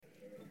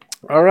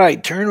All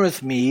right, turn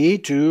with me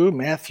to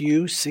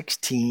Matthew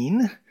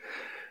 16.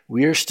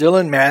 We are still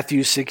in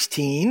Matthew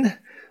 16.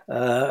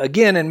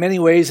 Again, in many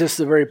ways, this is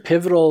a very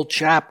pivotal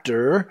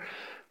chapter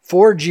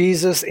for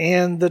Jesus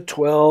and the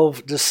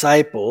 12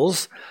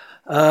 disciples.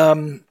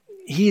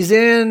 He's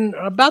in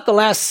about the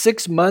last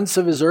 6 months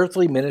of his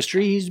earthly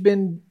ministry. He's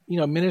been,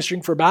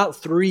 ministering for about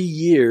 3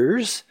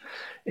 years.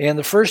 And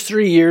the first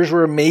 3 years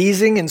were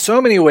amazing in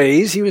so many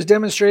ways. He was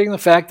demonstrating the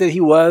fact that he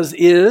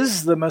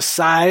is the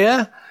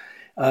Messiah.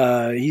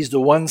 He's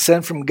the one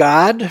sent from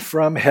God,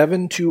 from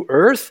heaven to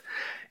earth.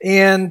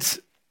 And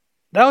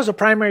that was the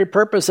primary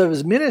purpose of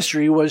his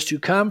ministry, was to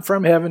come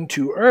from heaven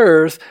to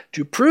earth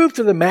to prove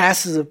to the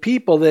masses of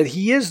people that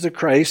he is the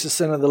Christ, the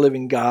Son of the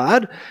living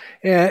God.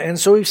 And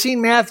so we've seen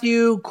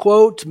Matthew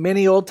quote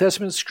many Old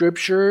Testament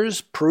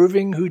scriptures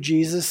proving who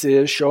Jesus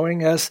is,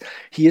 showing us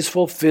he has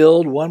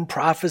fulfilled one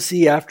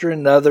prophecy after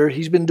another.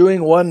 He's been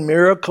doing one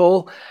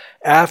miracle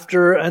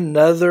after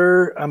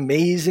another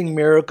amazing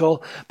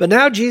miracle. But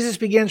now Jesus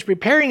begins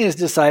preparing his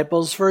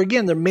disciples for,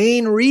 again, the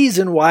main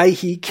reason why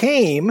he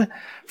came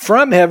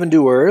from heaven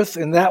to earth,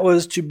 and that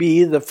was to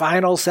be the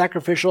final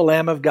sacrificial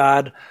Lamb of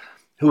God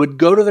who would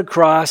go to the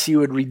cross. He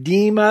would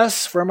redeem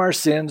us from our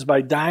sins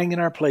by dying in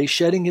our place,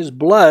 shedding his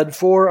blood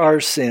for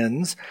our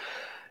sins.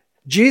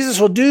 Jesus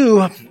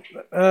will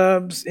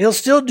he'll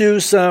still do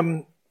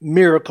some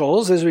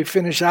miracles as we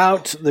finish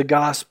out the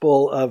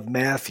Gospel of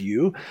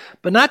Matthew,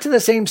 but not to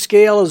the same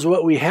scale as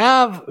what we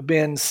have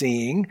been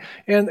seeing.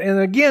 And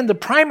again, the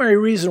primary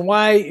reason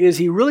why is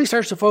he really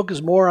starts to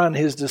focus more on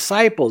his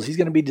disciples. He's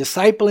going to be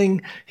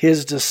discipling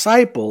his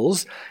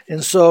disciples.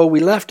 And so we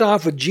left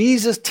off with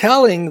Jesus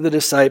telling the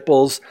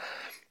disciples,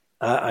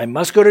 I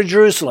must go to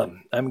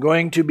Jerusalem. I'm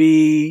going to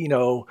be,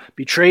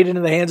 betrayed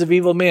into the hands of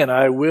evil men.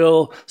 I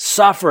will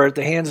suffer at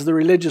the hands of the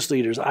religious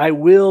leaders. I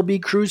will be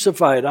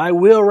crucified. I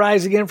will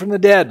rise again from the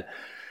dead.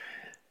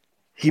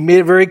 He made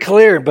it very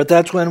clear, but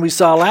that's when we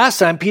saw last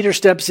time, Peter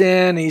steps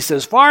in and he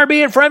says, "Far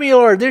be it from you,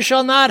 Lord, this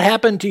shall not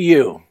happen to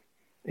you."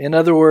 In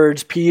other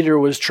words, Peter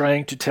was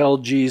trying to tell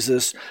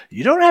Jesus,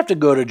 you don't have to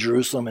go to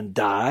Jerusalem and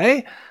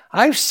die.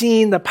 I've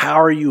seen the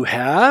power you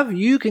have.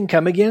 You can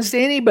come against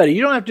anybody.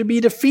 You don't have to be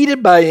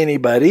defeated by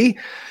anybody.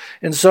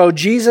 And so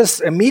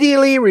Jesus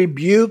immediately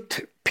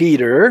rebuked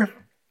Peter.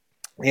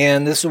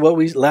 And this is what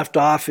we left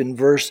off in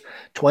verse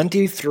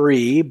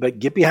 23. "But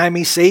get behind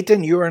me,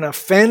 Satan. You are an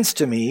offense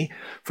to me,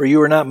 for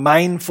you are not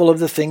mindful of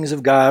the things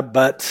of God,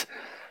 but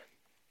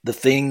the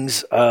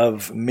things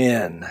of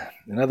men."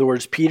 In other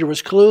words, Peter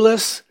was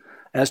clueless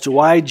as to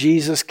why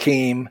Jesus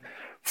came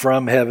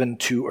from heaven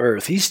to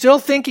earth. He's still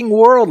thinking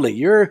worldly.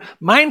 You're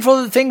mindful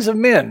of the things of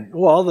men.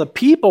 Well, the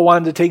people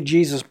wanted to take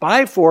Jesus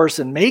by force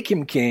and make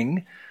him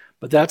king,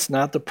 but that's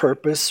not the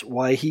purpose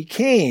why he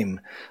came.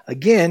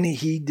 Again,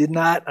 he did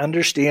not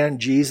understand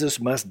Jesus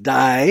must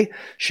die,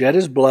 shed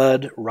his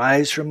blood,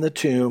 rise from the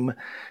tomb,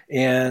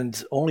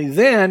 and only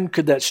then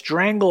could that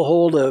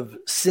stranglehold of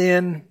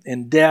sin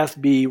and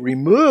death be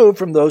removed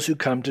from those who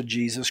come to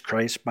Jesus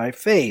Christ by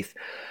faith.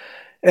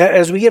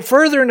 As we get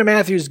further into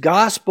Matthew's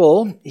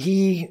gospel,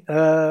 he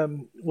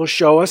will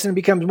show us, and it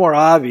becomes more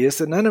obvious,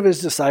 that none of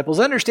his disciples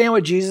understand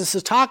what Jesus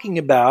is talking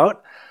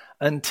about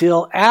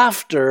until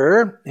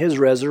after his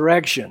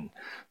resurrection.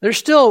 They're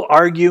still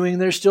arguing,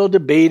 they're still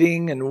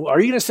debating, and are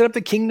you going to set up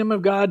the kingdom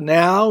of God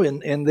now?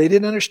 And they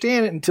didn't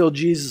understand it until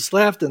Jesus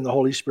left and the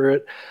Holy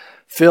Spirit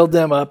filled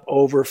them up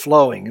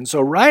overflowing. And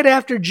so right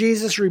after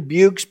Jesus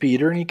rebukes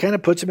Peter and he kind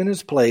of puts him in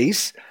his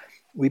place,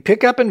 we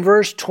pick up in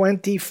verse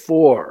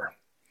 24.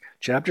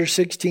 Chapter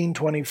 16,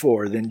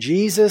 24. "Then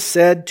Jesus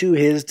said to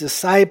his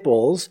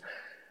disciples,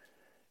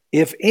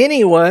 if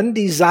anyone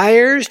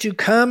desires to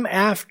come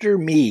after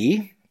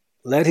me,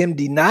 let him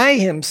deny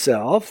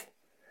himself,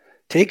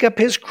 take up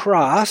his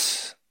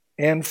cross,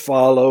 and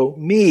follow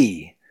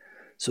me."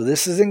 So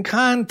this is in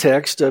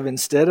context of,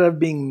 instead of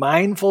being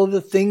mindful of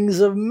the things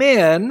of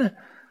men,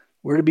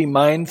 we're to be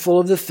mindful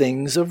of the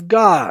things of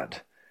God.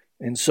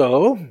 And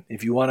so,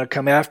 if you want to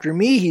come after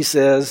me, he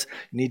says,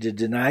 you need to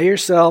deny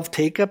yourself,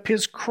 take up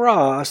his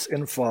cross,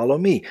 and follow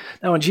me.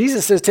 Now, when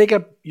Jesus says, take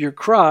up your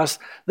cross,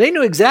 they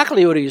knew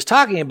exactly what he was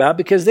talking about,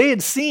 because they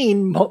had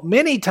seen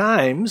many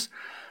times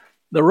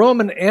the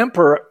Roman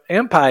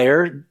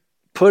Empire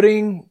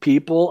putting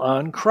people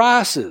on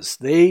crosses.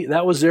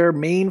 That was their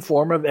main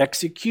form of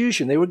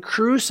execution. They would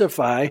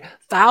crucify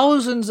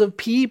thousands of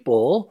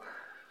people.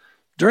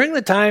 During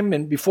the time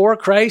and before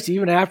Christ,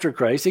 even after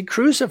Christ, they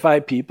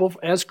crucified people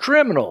as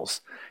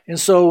criminals. And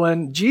so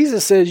when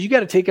Jesus says, you got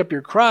to take up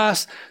your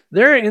cross,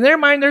 in their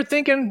mind, they're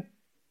thinking,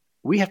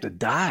 we have to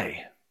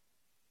die.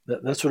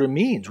 That's what it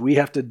means. We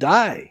have to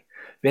die.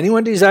 If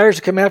anyone desires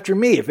to come after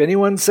me, if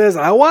anyone says,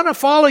 I want to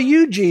follow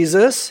you,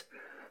 Jesus,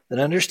 then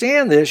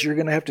understand this. You're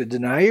going to have to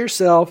deny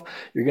yourself.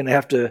 You're going to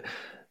have to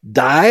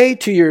die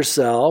to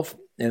yourself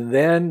and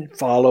then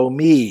follow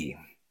me.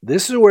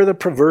 This is where the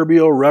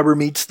proverbial rubber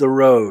meets the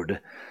road.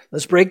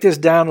 Let's break this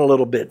down a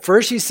little bit.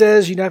 First, he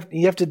says you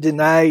have to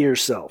deny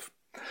yourself.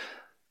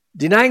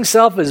 Denying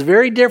self is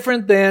very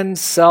different than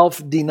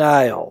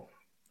self-denial.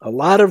 A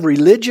lot of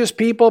religious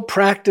people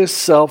practice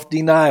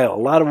self-denial.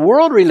 A lot of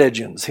world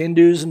religions,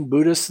 Hindus and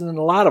Buddhists and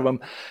a lot of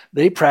them,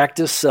 they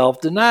practice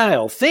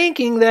self-denial,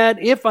 thinking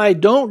that if I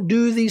don't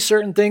do these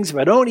certain things, if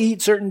I don't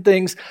eat certain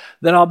things,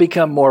 then I'll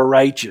become more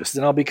righteous,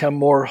 then I'll become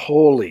more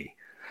holy.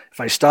 If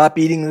I stop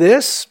eating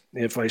this,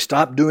 if I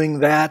stop doing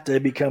that, I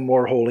become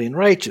more holy and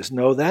righteous.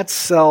 No, that's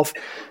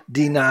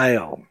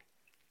self-denial.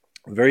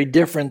 Very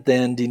different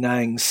than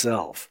denying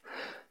self.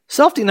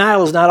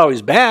 Self-denial is not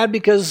always bad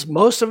because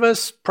most of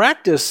us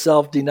practice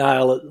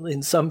self-denial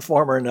in some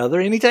form or another.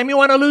 Anytime you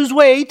want to lose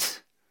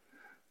weight,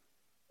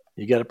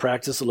 you got to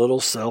practice a little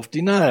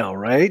self-denial,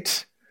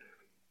 right?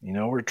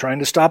 We're trying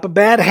to stop a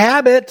bad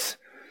habit.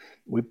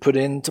 We put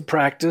into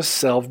practice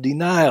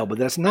self-denial, but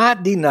that's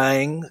not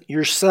denying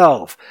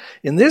yourself.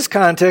 In this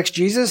context,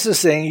 Jesus is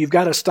saying you've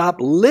got to stop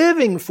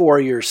living for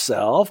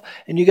yourself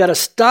and you got to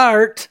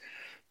start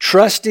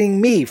trusting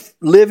me,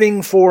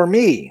 living for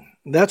me.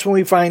 That's when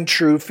we find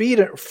true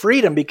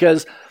freedom,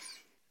 because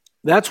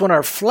that's when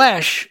our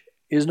flesh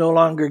is no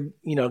longer,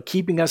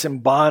 keeping us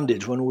in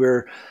bondage, when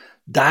we're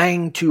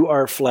dying to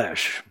our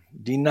flesh,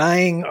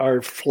 denying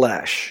our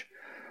flesh.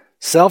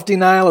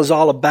 Self-denial is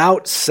all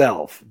about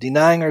self.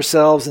 Denying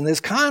ourselves in this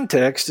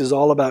context is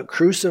all about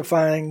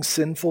crucifying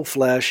sinful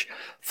flesh,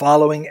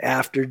 following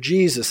after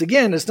Jesus.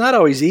 Again, it's not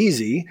always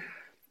easy.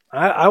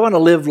 I want to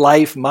live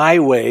life my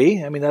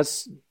way.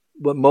 That's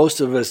what most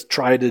of us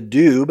try to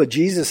do. But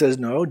Jesus says,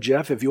 no,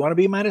 Jeff, if you want to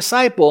be my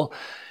disciple,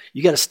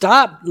 you got to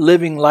stop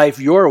living life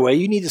your way.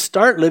 You need to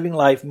start living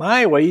life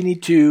my way. You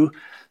need to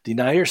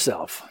deny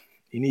yourself.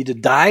 You need to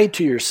die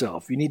to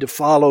yourself. You need to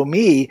follow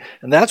me.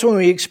 And that's when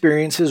we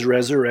experience his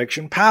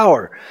resurrection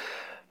power.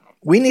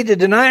 We need to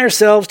deny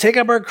ourselves, take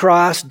up our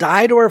cross,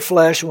 die to our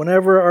flesh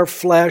whenever our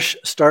flesh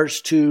starts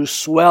to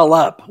swell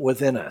up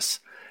within us.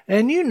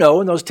 And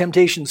when those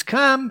temptations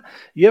come,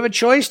 you have a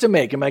choice to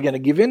make. Am I going to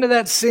give in to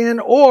that sin,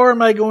 or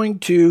am I going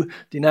to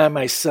deny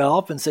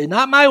myself and say,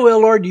 not my will,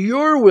 Lord,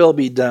 your will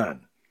be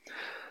done?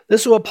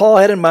 This is what Paul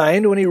had in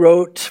mind when he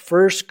wrote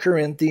 1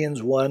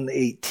 Corinthians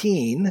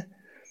 1:18,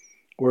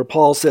 where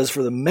Paul says,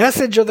 for the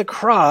message of the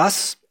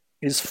cross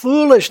is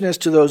foolishness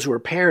to those who are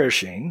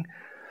perishing,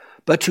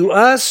 but to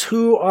us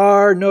who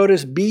are,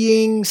 notice,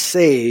 being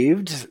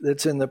saved,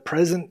 that's in the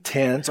present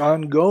tense,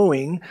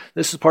 ongoing.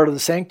 This is part of the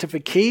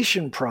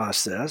sanctification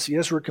process.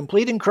 Yes, we're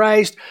complete in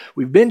Christ.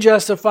 We've been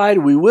justified.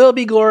 We will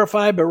be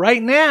glorified. But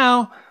right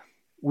now,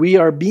 we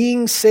are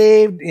being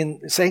saved in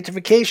the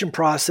sanctification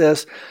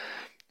process.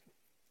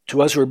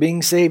 To us who are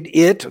being saved,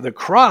 the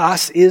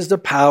cross, is the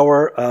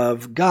power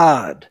of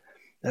God.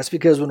 That's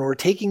because when we're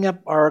taking up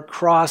our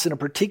cross in a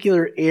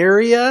particular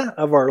area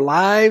of our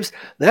lives,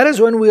 that is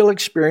when we'll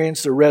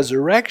experience the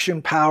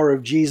resurrection power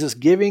of Jesus,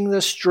 giving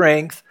the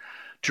strength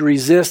to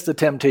resist the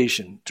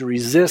temptation, to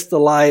resist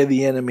the lie of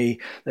the enemy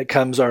that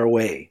comes our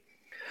way.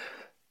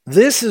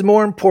 This is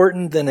more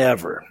important than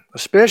ever,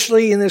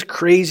 especially in this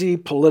crazy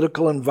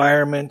political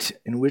environment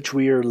in which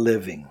we are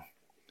living.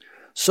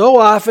 So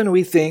often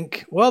we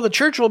think, the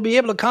church will be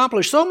able to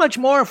accomplish so much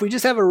more if we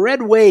just have a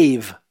red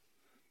wave.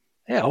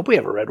 Yeah, I hope we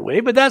have a red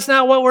wave, but that's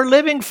not what we're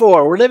living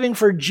for. We're living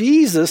for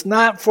Jesus,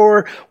 not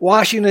for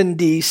Washington,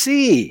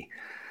 D.C.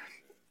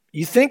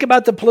 You think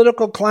about the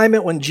political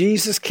climate when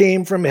Jesus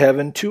came from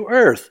heaven to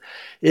earth.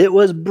 It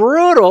was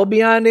brutal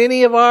beyond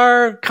any of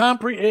our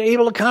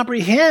able to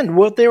comprehend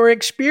what they were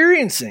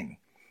experiencing.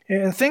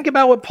 And think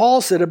about what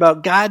Paul said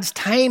about God's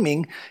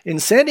timing in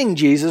sending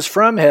Jesus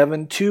from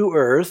heaven to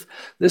earth.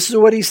 This is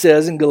what he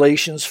says in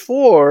Galatians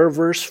 4,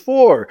 verse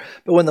 4.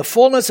 But when the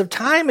fullness of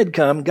time had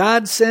come,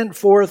 God sent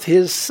forth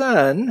his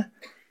Son,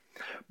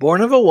 born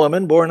of a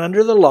woman, born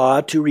under the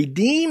law, to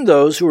redeem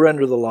those who were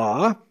under the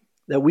law,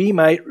 that we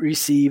might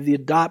receive the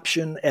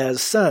adoption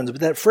as sons.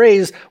 But that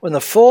phrase, when the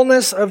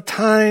fullness of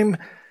time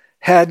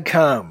had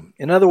come.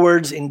 In other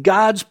words, in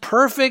God's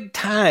perfect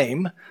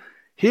time,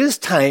 his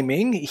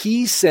timing,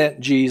 he sent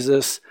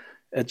Jesus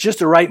at just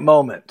the right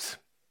moment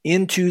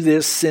into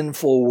this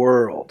sinful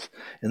world.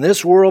 And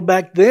this world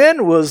back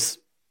then was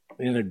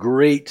in a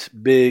great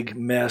big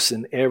mess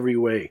in every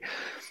way.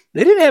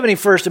 They didn't have any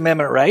First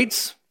Amendment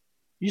rights.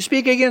 You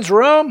speak against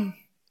Rome,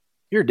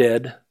 you're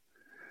dead.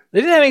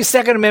 They didn't have any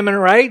Second Amendment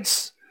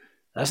rights.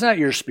 That's not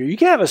your spear. You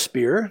can have a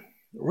spear.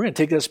 We're going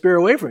to take that spear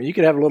away from you. You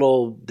could have a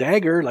little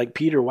dagger like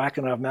Peter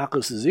whacking off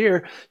Malchus's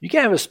ear. You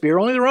can't have a spear.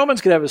 Only the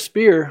Romans could have a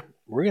spear.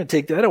 We're going to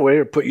take that away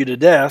or put you to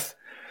death.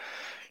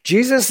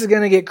 Jesus is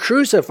going to get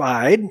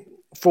crucified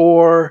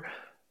for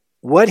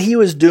what he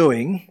was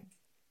doing.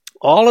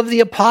 All of the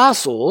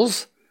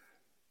apostles,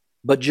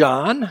 but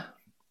John,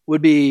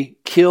 would be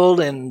killed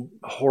in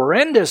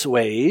horrendous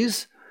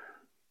ways.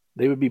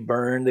 They would be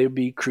burned. They would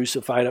be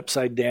crucified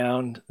upside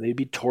down. They'd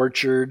be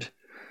tortured.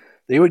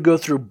 They would go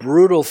through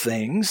brutal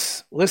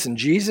things. Listen,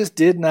 Jesus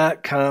did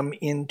not come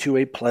into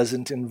a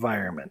pleasant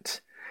environment.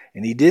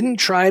 And he didn't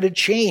try to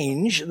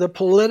change the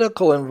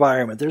political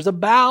environment. There's a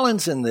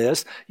balance in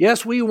this.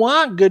 Yes, we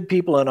want good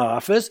people in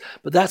office,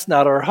 but that's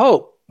not our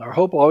hope. Our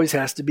hope always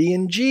has to be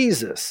in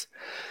Jesus.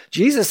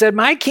 Jesus said,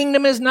 my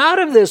kingdom is not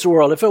of this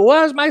world. If it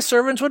was, my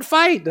servants would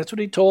fight. That's what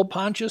he told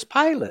Pontius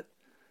Pilate.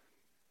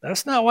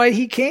 That's not why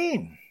he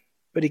came.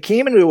 But he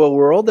came into a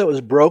world that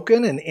was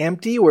broken and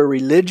empty, where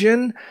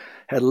religion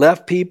had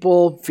left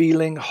people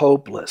feeling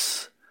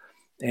hopeless.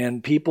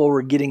 And people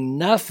were getting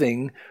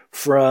nothing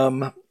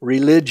from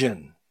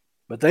religion.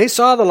 But they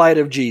saw the light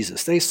of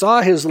Jesus. They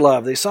saw his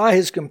love. They saw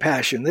his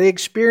compassion. They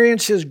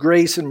experienced his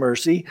grace and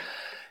mercy.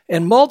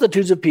 And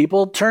multitudes of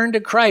people turned to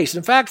Christ.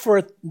 In fact,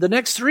 for the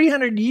next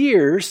 300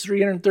 years,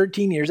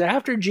 313 years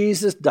after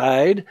Jesus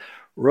died,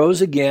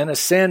 rose again,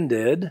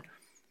 ascended,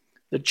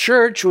 the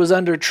church was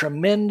under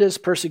tremendous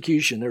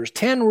persecution. There was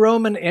 10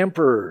 Roman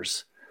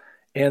emperors,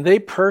 and they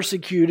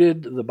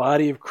persecuted the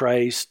body of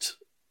Christ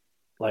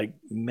like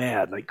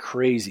mad, like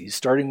crazy,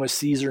 starting with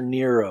Caesar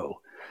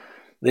Nero.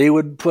 They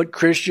would put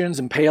Christians,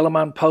 impale them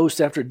on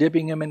posts after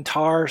dipping them in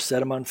tar, set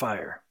them on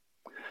fire.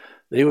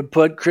 They would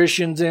put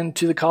Christians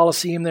into the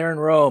Colosseum there in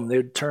Rome. They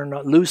would turn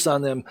loose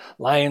on them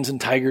lions and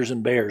tigers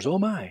and bears. Oh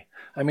my.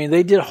 I mean,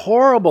 they did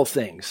horrible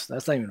things.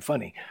 That's not even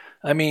funny.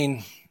 I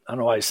mean, I don't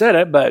know why I said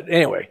it, but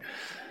anyway.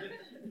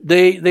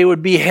 They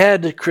would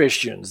behead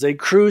Christians. They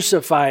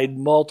crucified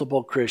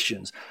multiple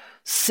Christians.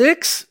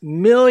 6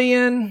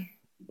 million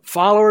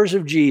followers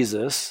of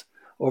Jesus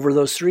over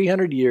those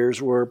 300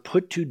 years were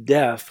put to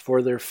death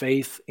for their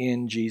faith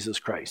in Jesus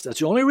Christ. That's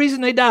the only reason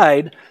they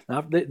died.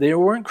 They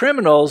weren't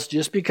criminals,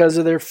 just because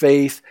of their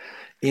faith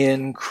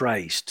in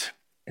Christ.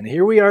 And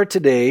here we are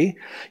today.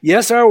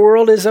 Yes, our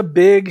world is a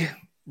big,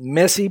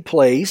 messy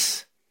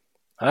place.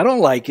 I don't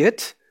like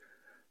it,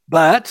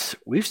 but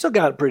we've still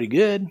got it pretty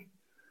good.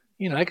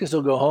 You know, I can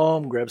still go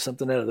home, grab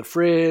something out of the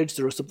fridge,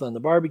 throw something on the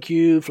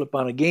barbecue, flip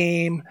on a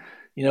game.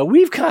 You know,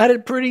 we've got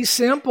it pretty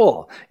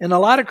simple. And a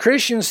lot of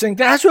Christians think,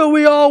 that's what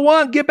we all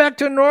want. Get back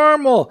to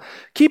normal.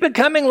 Keep it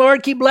coming,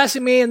 Lord. Keep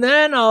blessing me, and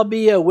then I'll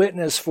be a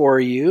witness for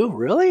you.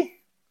 Really?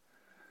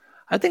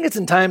 I think it's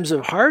in times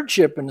of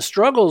hardship and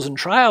struggles and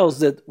trials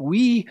that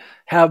we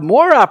have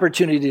more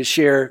opportunity to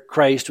share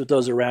Christ with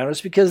those around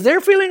us, because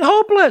they're feeling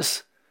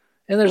hopeless.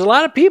 And there's a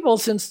lot of people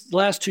since the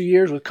last 2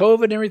 years with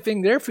COVID and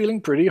everything, they're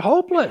feeling pretty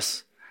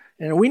hopeless.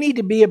 And we need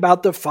to be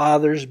about the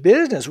Father's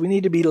business. We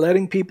need to be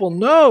letting people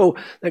know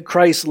that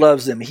Christ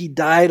loves them. He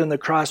died on the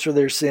cross for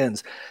their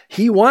sins.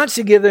 He wants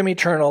to give them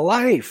eternal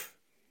life.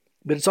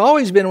 But it's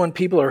always been when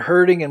people are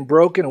hurting and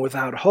broken and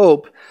without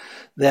hope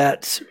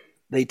that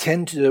they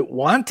tend to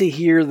want to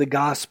hear the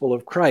gospel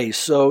of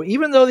Christ. So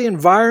even though the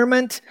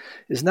environment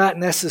is not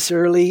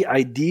necessarily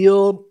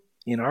ideal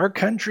in our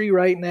country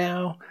right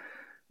now,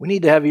 we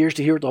need to have ears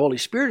to hear what the Holy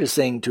Spirit is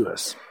saying to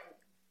us.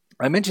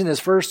 I mentioned this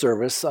first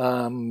service,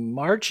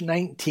 March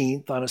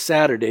 19th on a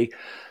Saturday.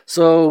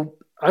 So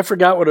I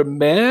forgot what it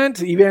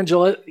meant.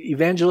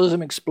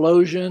 Evangelism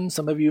Explosion.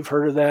 Some of you have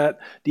heard of that.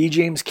 D.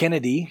 James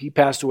Kennedy, he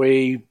passed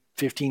away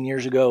 15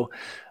 years ago,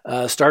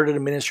 started a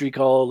ministry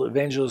called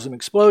Evangelism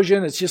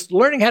Explosion. It's just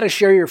learning how to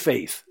share your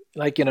faith,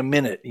 like in a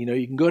minute. You know,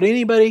 you can go to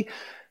anybody,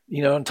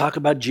 you know, and talk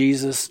about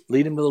Jesus,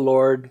 lead them to the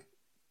Lord.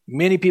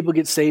 Many people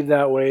get saved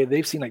that way.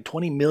 They've seen like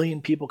 20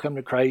 million people come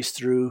to Christ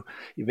through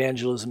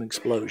Evangelism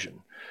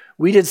Explosion.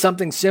 We did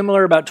something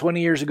similar about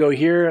 20 years ago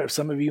here.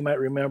 Some of you might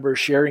remember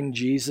Sharing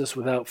Jesus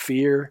Without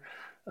Fear.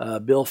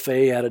 Bill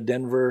Fay out of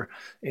Denver.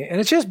 And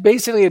it's just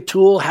basically a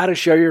tool how to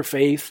share your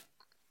faith.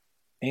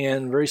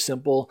 And very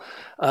simple.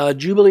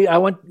 Jubilee,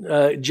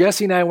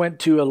 Jesse and I went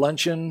to a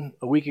luncheon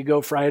a week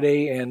ago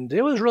Friday, and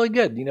it was really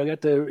good. You know,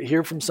 got to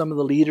hear from some of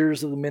the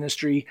leaders of the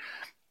ministry.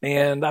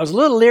 And I was a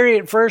little leery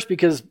at first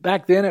because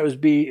back then it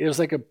was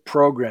like a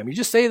program. You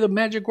just say the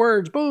magic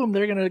words, boom,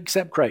 they're going to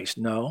accept Christ.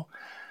 No,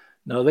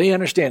 they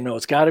understand. No,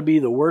 it's got to be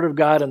the Word of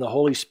God and the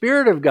Holy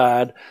Spirit of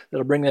God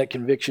that'll bring that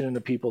conviction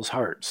into people's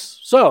hearts.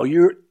 So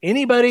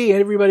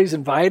everybody's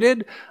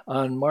invited.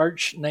 On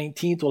March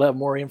 19th, we'll have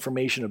more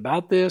information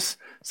about this.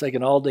 It's like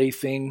an all-day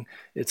thing.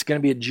 It's going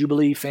to be at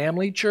Jubilee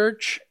Family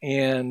Church,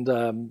 and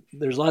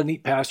there's a lot of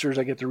neat pastors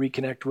I get to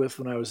reconnect with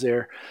when I was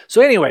there.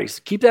 So anyways,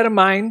 keep that in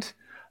mind.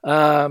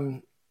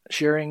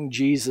 Sharing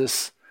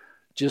Jesus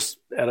just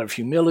out of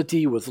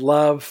humility with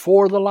love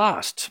for the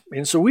lost.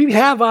 And so we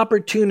have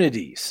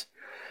opportunities.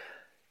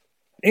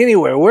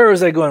 Anyway, where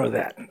was I going with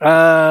that?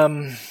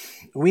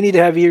 We need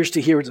to have ears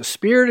to hear what the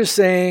Spirit is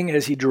saying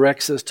as He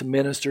directs us to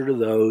minister to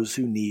those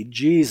who need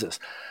Jesus.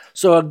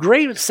 So a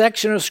great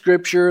section of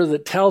Scripture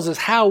that tells us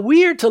how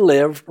we are to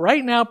live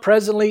right now,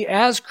 presently,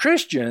 as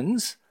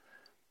Christians.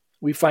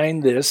 We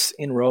find this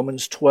in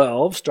Romans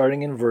 12,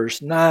 starting in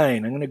verse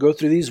 9. I'm going to go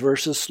through these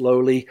verses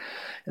slowly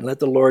and let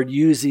the Lord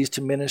use these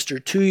to minister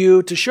to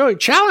you, to show you,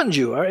 challenge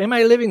you. Am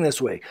I living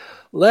this way?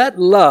 Let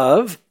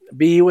love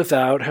be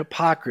without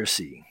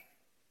hypocrisy.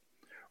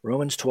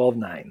 Romans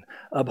 12:9.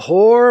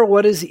 Abhor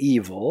what is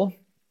evil,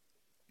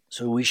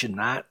 so we should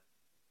not,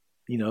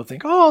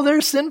 think, oh,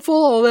 they're sinful,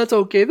 oh, that's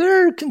okay.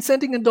 They're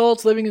consenting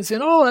adults living in sin,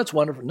 oh, that's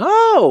wonderful.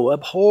 No,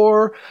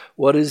 abhor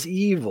what is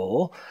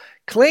evil.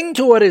 Cling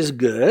to what is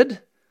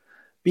good.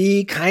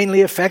 Be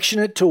kindly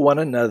affectionate to one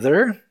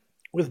another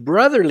with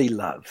brotherly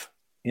love,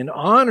 in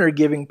honor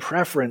giving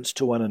preference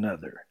to one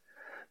another.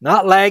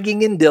 not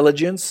lagging in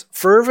diligence,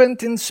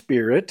 fervent in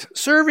spirit,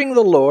 serving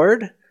the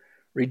Lord,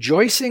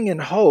 rejoicing in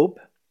hope,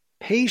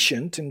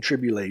 patient in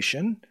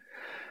tribulation,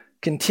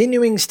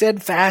 continuing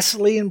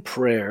steadfastly in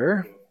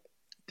prayer,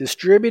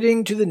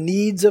 distributing to the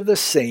needs of the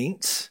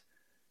saints,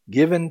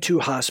 given to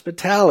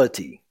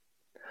hospitality.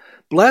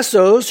 Bless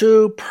those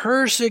who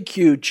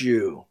persecute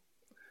you.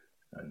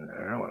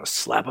 I don't want to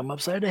slap them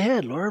upside the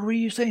head. Lord, what are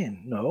you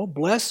saying? No,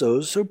 bless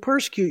those who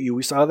persecute you.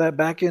 We saw that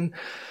back in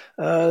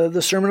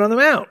the Sermon on the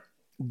Mount.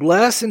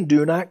 Bless and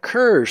do not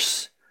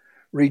curse.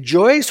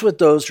 Rejoice with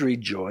those who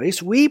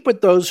rejoice. Weep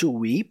with those who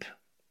weep.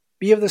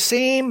 Be of the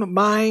same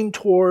mind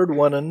toward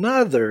one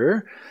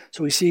another.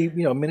 So we see,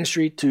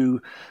 ministry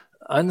to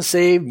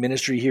unsaved,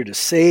 ministry here to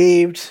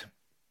saved.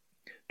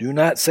 Do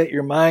not set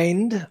your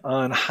mind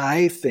on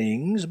high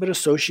things, but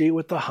associate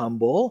with the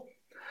humble.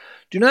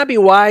 Do not be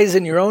wise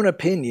in your own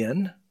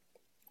opinion.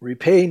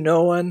 Repay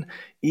no one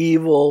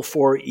evil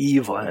for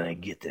evil. And I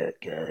get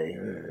that guy.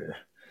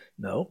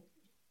 No.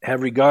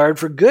 Have regard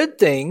for good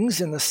things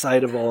in the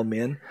sight of all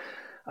men.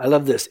 I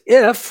love this.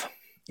 If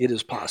it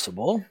is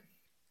possible,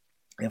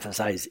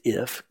 emphasize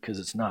if, because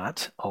it's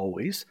not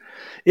always.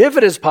 If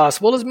it is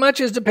possible, as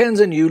much as depends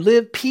on you,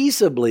 live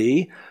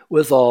peaceably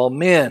with all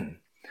men.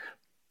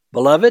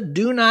 Beloved,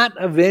 do not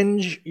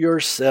avenge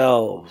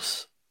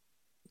yourselves,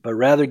 but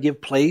rather give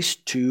place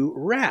to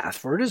wrath.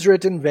 For it is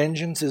written,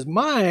 vengeance is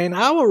mine,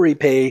 I will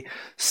repay,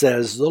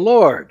 says the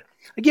Lord.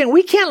 Again,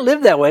 we can't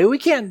live that way. We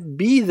can't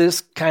be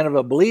this kind of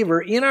a believer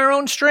in our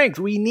own strength.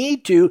 We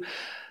need to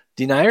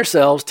deny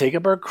ourselves, take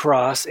up our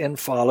cross, and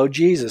follow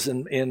Jesus.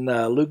 In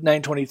Luke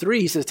 9:23,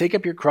 he says, take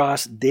up your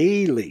cross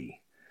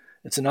daily.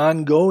 It's an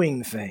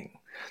ongoing thing.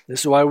 This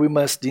is why we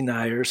must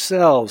deny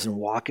ourselves and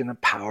walk in the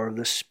power of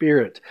the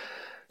Spirit.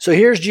 So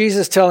here's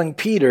Jesus telling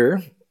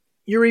Peter,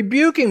 you're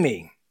rebuking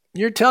me.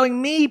 You're telling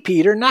me,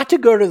 Peter, not to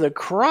go to the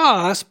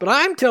cross, but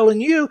I'm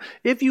telling you,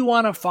 if you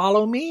want to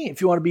follow me,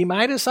 if you want to be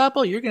my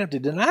disciple, you're going to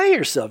have to deny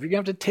yourself. You're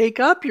going to have to take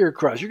up your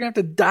cross. You're going to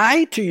have to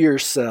die to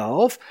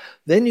yourself.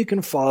 Then you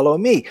can follow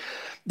me.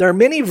 There are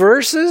many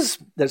verses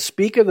that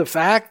speak of the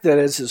fact that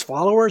as his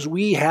followers,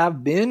 we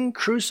have been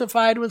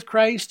crucified with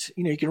Christ.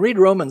 You can read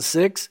Romans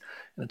 6,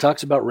 and it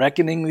talks about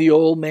reckoning the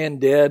old man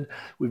dead.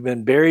 We've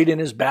been buried in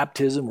his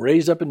baptism,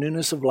 raised up in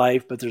newness of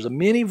life. But there's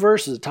many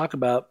verses that talk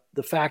about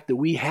the fact that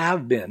we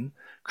have been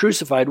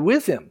crucified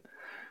with him.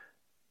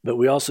 But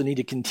we also need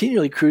to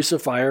continually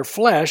crucify our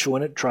flesh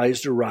when it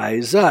tries to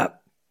rise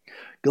up.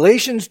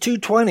 Galatians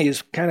 2:20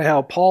 is kind of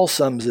how Paul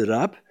sums it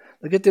up.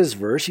 Look at this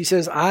verse. He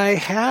says, I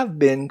have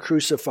been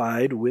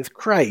crucified with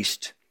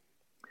Christ.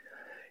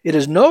 It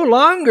is no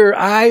longer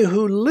I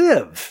who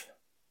live,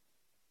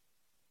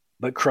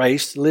 but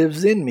Christ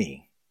lives in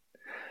me.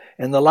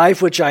 And the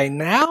life which I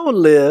now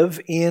live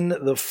in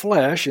the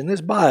flesh, in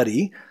this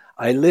body,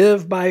 I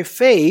live by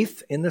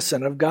faith in the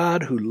Son of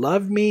God who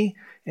loved me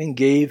and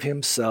gave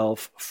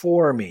himself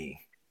for me.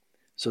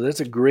 So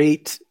that's a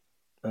great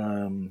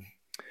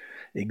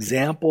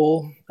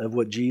example of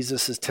what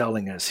Jesus is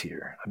telling us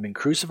here. I've been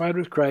crucified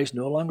with Christ,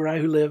 no longer I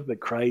who live, but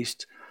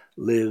Christ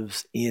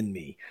lives in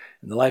me.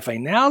 And the life I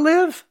now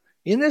live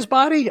in this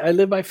body, I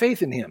live by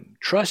faith in him,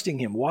 trusting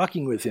him,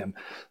 walking with him,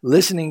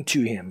 listening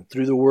to him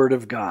through the word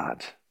of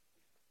God.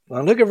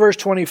 Now look at verse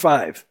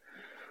 25.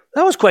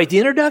 That was quite the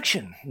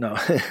introduction. No,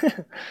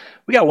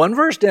 we got one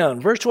verse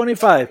down. Verse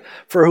 25.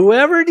 For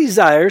whoever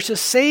desires to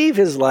save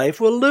his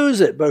life will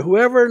lose it, but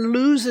whoever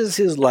loses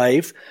his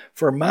life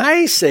for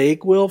my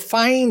sake will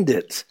find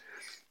it.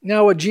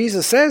 Now what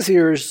Jesus says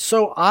here is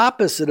so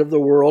opposite of the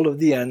world of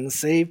the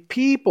unsaved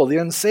people. The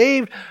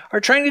unsaved are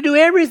trying to do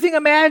everything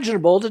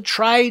imaginable to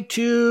try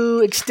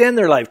to extend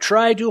their life,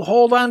 try to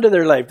hold on to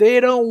their life. They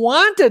don't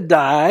want to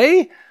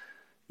die.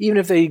 Even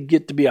if they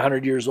get to be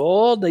 100 years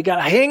old, they got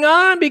to hang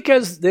on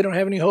because they don't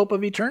have any hope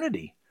of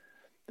eternity.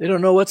 They don't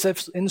know what's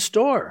in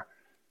store.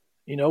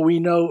 We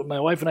know,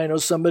 my wife and I know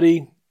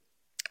somebody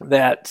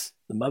that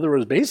the mother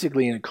was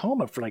basically in a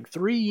coma for like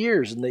 3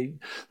 years, and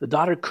the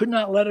daughter could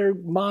not let her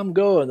mom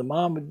go, and the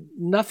mom,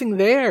 nothing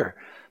there.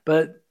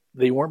 But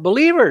they weren't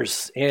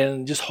believers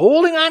and just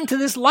holding on to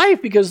this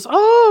life because,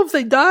 if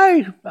they die,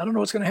 I don't know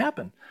what's going to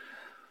happen.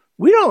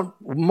 We don't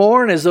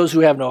mourn as those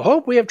who have no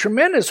hope. We have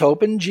tremendous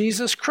hope in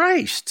Jesus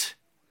Christ.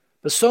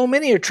 But so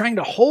many are trying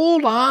to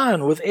hold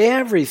on with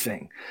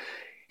everything.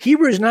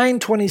 Hebrews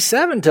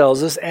 9:27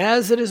 tells us,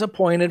 as it is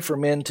appointed for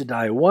men to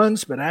die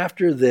once, but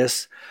after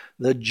this,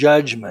 the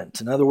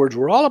judgment. In other words,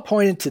 we're all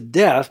appointed to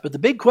death, but the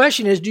big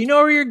question is, do you know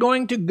where you're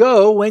going to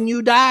go when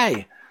you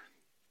die?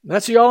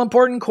 That's the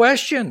all-important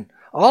question.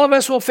 All of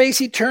us will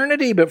face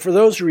eternity, but for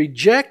those who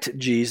reject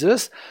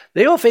Jesus,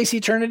 they will face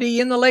eternity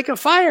in the lake of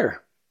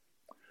fire.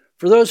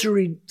 For those who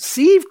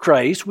receive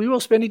Christ, we will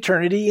spend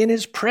eternity in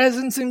his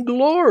presence and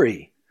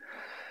glory.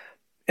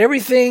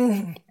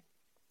 Everything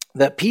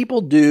that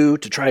people do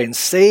to try and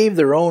save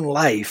their own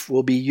life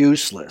will be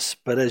useless.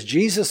 But as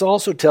Jesus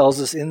also tells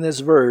us in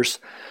this verse,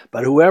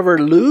 but whoever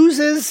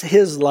loses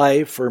his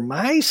life for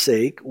my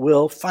sake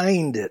will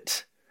find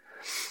it.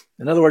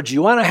 In other words,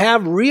 you want to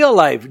have real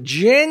life,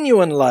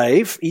 genuine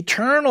life,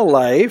 eternal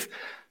life,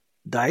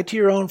 Die to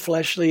your own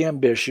fleshly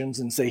ambitions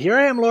and say, here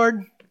I am,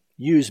 Lord.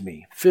 Use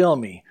me. Fill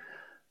me.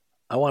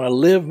 I want to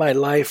live my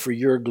life for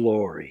your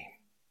glory.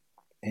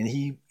 And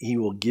he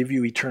will give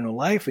you eternal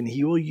life, and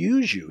he will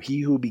use you. He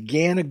who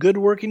began a good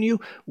work in you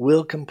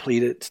will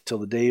complete it till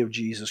the day of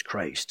Jesus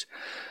Christ.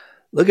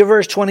 Look at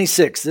verse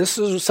 26. This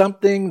is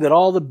something that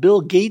all the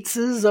Bill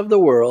Gateses of the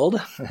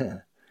world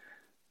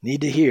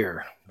need to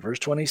hear. Verse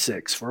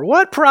 26. For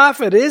what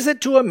profit is it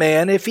to a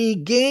man if he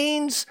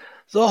gains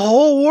the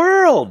whole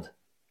world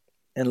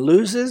and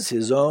loses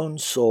his own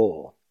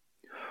soul?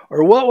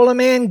 Or what will a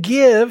man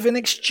give in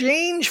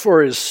exchange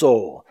for his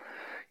soul?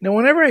 Now,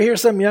 whenever I hear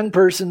some young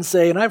person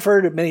say, and I've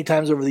heard it many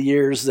times over the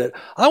years, that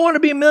I want to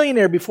be a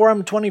millionaire before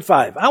I'm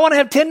 25. I want to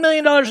have $10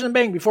 million in the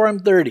bank before I'm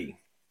 30.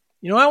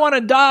 I want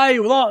to die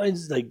with all.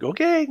 It's like,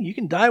 okay, you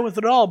can die with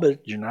it all,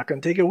 but you're not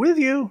going to take it with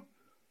you.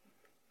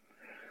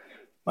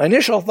 My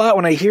initial thought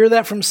when I hear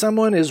that from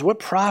someone is, what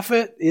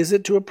profit is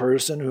it to a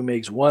person who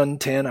makes $1,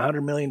 $10,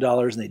 $100 million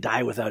and they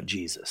die without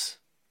Jesus?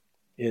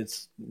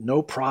 It's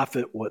no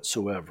profit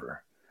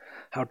whatsoever.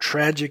 How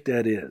tragic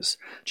that is.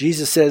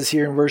 Jesus says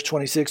here in verse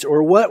 26,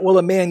 or what will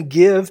a man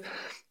give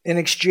in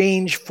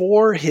exchange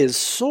for his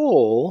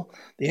soul?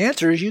 The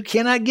answer is you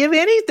cannot give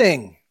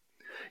anything.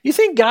 You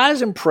think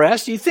God's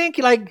impressed? You think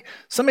like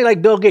somebody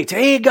like Bill Gates,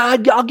 hey,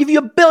 God, I'll give you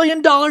 $1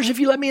 billion if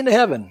you let me into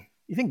heaven.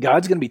 You think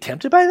God's going to be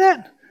tempted by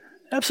that?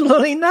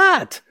 Absolutely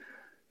not.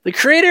 The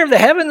creator of the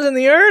heavens and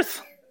the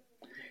earth,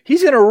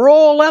 he's going to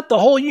roll up the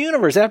whole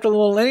universe after the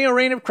millennial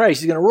reign of Christ.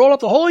 He's going to roll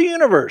up the whole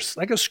universe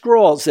like a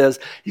scroll, it says.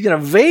 He's going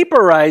to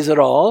vaporize it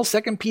all.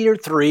 2 Peter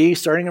 3,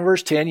 starting in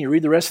verse 10, you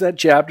read the rest of that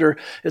chapter.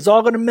 It's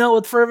all going to melt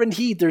with fervent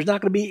heat. There's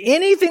not going to be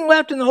anything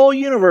left in the whole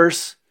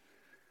universe.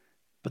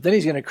 But then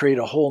he's going to create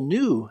a whole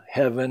new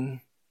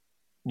heaven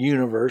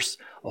universe,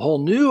 a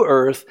whole new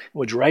earth in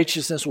which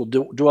righteousness will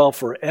dwell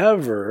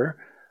forever.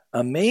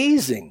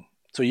 Amazing.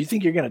 So you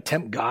think you're going to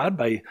tempt God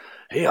by,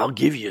 hey, I'll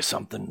give you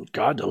something,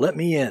 God, to let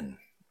me in.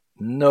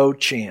 No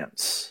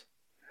chance.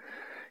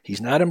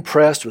 He's not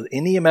impressed with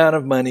any amount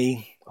of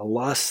money a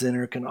lost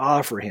sinner can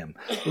offer him.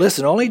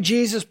 Listen, only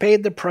Jesus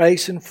paid the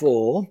price in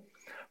full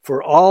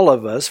for all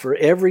of us, for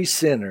every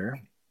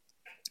sinner.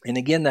 And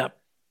again, that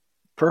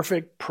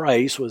perfect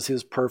price was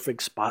his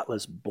perfect,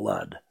 spotless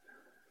blood.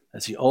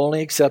 That's the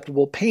only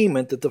acceptable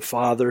payment that the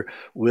Father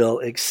will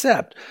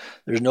accept.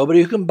 There's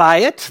nobody who can buy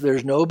it.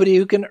 There's nobody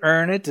who can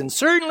earn it. And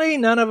certainly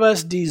none of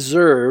us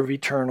deserve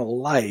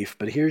eternal life.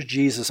 But here's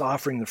Jesus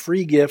offering the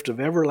free gift of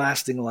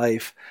everlasting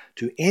life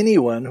to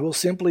anyone who will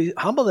simply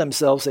humble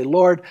themselves, say,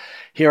 Lord,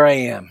 here I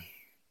am.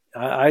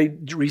 I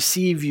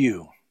receive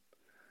you.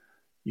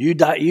 You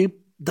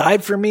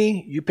died for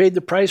me. You paid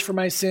the price for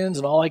my sins.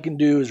 And all I can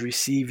do is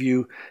receive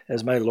you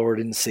as my Lord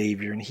and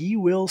Savior. And he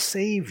will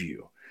save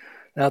you.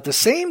 Now, at the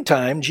same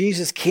time,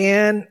 Jesus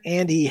can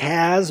and he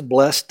has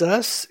blessed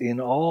us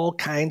in all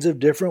kinds of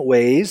different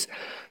ways.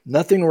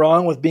 Nothing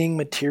wrong with being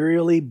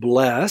materially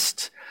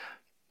blessed.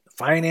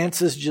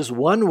 Finance is just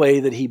one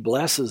way that he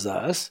blesses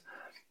us.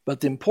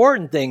 But the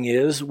important thing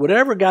is,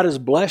 whatever God has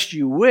blessed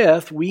you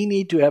with, we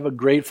need to have a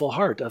grateful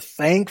heart, a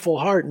thankful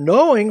heart,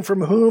 knowing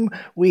from whom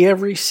we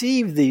have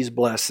received these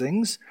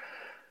blessings.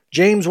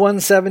 James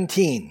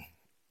 1:17.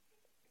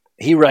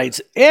 He writes,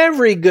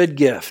 every good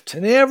gift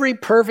and every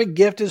perfect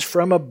gift is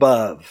from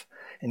above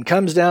and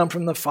comes down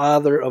from the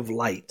Father of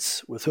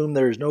lights, with whom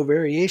there is no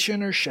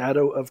variation or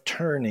shadow of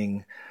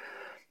turning.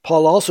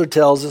 Paul also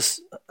tells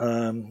us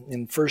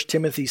in 1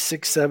 Timothy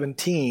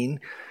 6:17,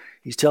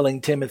 he's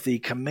telling Timothy,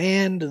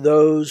 command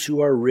those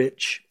who are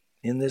rich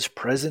in this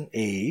present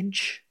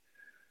age.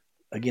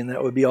 Again,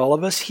 that would be all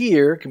of us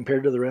here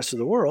compared to the rest of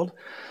the world.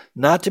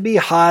 Not to be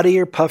haughty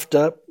or puffed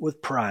up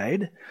with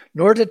pride,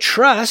 nor to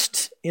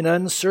trust in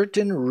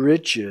uncertain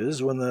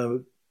riches when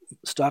the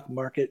stock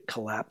market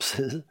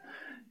collapses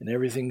and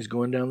everything's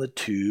going down the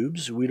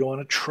tubes. We don't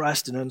want to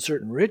trust in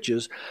uncertain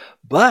riches.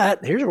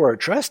 But here's where our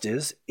trust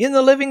is, in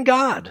the living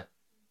God,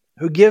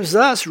 who gives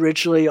us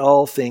richly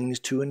all things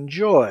to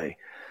enjoy.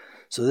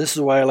 So this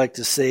is why I like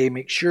to say,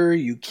 make sure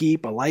you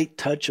keep a light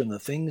touch on the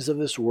things of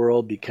this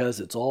world, because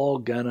it's all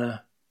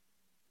gonna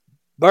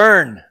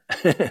burn.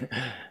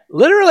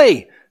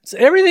 Literally,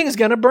 everything's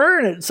gonna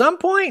burn at some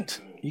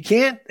point. You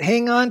can't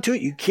hang on to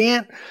it. You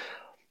can't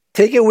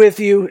take it with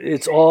you.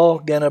 It's all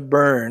gonna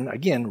burn.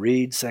 Again,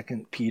 read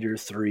 2 Peter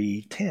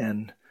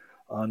 3:10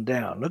 on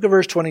down. Look at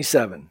verse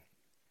 27.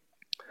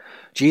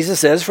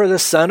 Jesus says, for the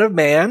Son of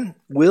Man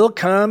will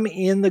come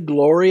in the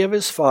glory of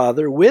his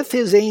Father with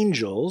his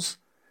angels,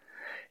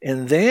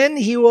 and then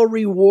he will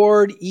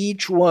reward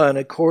each one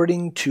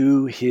according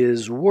to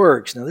his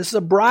works. Now, this is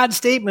a broad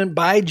statement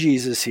by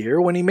Jesus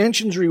here. When he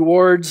mentions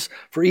rewards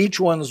for each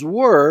one's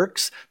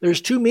works,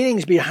 there's two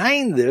meanings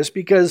behind this,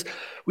 because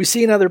we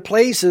see in other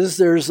places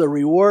there's the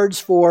rewards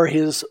for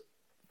his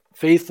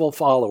faithful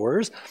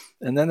followers,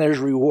 and then there's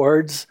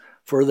rewards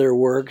for their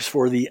works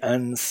for the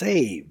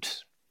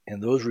unsaved.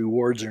 And those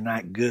rewards are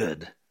not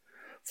good.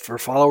 For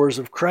followers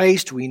of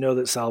Christ, we know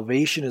that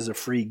salvation is a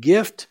free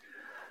gift.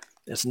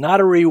 It's not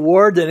a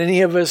reward that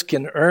any of us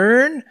can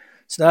earn.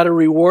 It's not a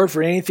reward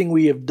for anything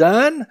we have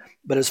done,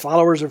 but as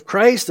followers of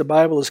Christ, the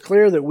Bible is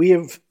clear that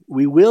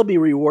we will be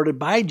rewarded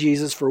by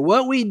Jesus for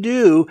what we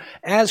do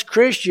as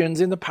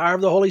Christians in the power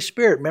of the Holy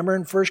Spirit. Remember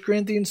in 1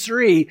 Corinthians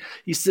 3,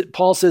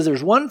 Paul says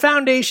there's one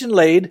foundation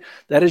laid,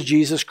 that is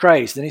Jesus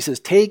Christ. And he says,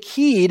 take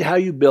heed how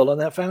you build on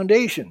that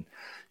foundation.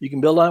 You can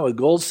build on it with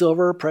gold,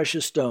 silver, or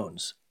precious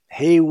stones.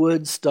 Hay,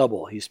 wood,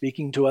 stubble. He's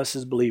speaking to us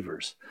as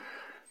believers.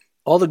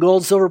 All the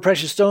gold, silver,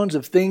 precious stones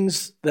of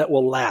things that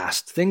will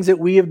last. Things that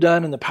we have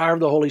done in the power of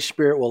the Holy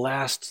Spirit will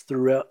last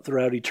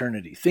throughout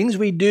eternity. Things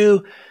we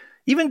do,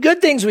 even good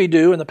things we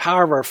do in the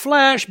power of our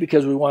flesh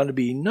because we want to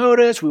be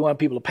noticed, we want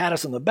people to pat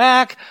us on the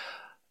back.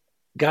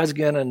 God's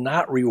going to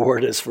not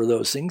reward us for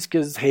those things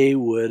because it's hay,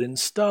 wood, and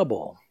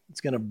stubble.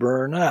 It's going to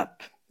burn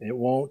up. You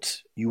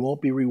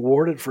won't be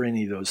rewarded for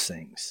any of those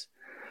things.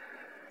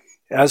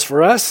 As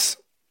for us,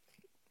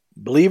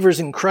 believers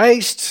in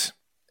Christ,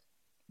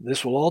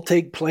 this will all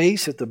take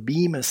place at the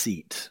Bema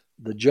seat,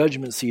 the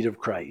judgment seat of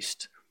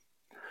Christ.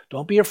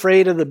 Don't be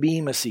afraid of the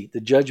Bema seat,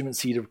 the judgment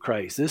seat of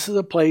Christ. This is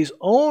a place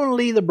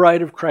only the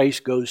bride of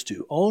Christ goes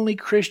to. Only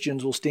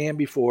Christians will stand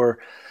before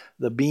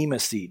the Bema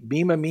seat.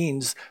 Bema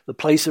means the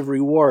place of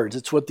rewards.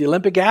 It's what the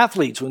Olympic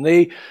athletes, when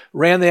they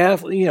ran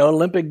the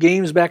Olympic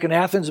Games back in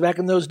Athens, back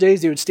in those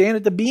days, they would stand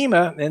at the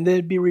Bema and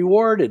they'd be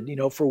rewarded,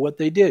 for what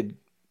they did.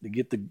 They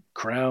get the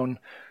crown,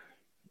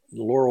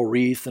 the laurel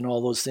wreath, and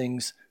all those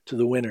things to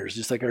the winners,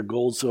 just like our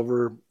gold,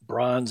 silver,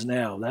 bronze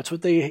now. That's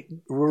what they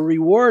were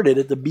rewarded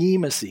at the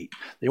Bema seat.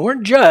 They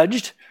weren't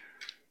judged,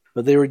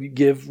 but they would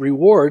give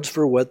rewards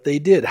for what they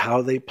did,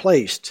 how they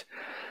placed.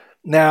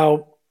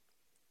 Now,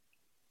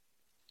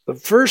 the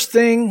first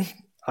thing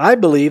I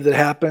believe that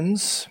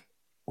happens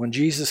when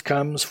Jesus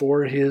comes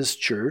for his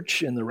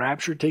church and the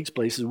rapture takes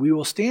place is we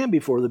will stand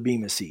before the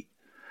Bema seat,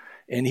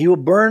 and he will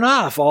burn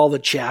off all the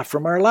chaff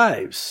from our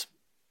lives.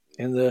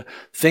 And the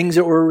things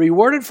that we're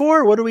rewarded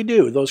for, what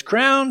do? Those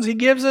crowns he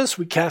gives us,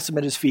 we cast them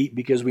at his feet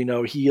because we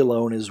know he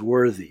alone is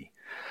worthy.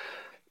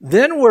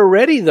 Then we're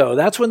ready, though.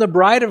 That's when the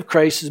bride of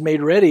Christ is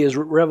made ready, as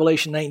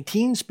Revelation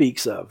 19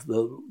 speaks of.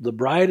 The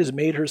bride has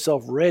made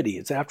herself ready.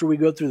 It's after we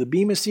go through the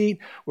Bema seat,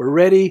 we're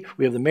ready.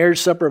 We have the marriage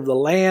supper of the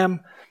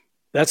Lamb.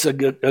 That's a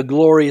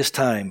glorious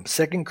time.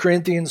 2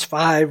 Corinthians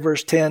 5,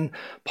 verse 10,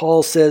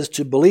 Paul says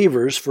to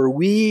believers, for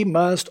we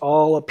must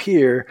all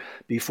appear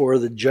before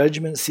the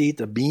judgment seat,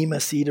 the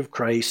Bema seat of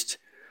Christ,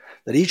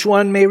 that each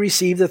one may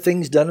receive the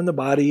things done in the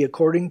body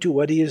according to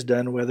what he has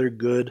done, whether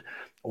good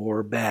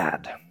or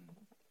bad.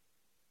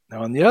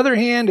 Now, on the other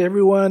hand,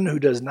 everyone who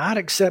does not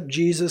accept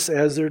Jesus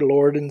as their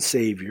Lord and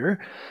Savior,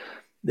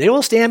 they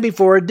will stand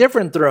before a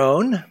different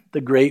throne,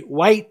 the great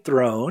white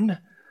throne,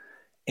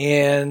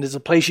 and it's a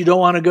place you don't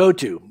want to go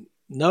to.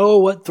 Know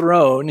what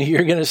throne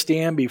you're going to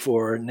stand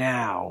before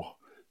now.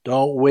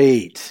 Don't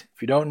wait.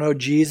 If you don't know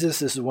Jesus,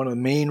 this is one of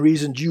the main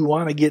reasons you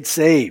want to get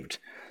saved.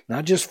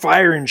 Not just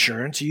fire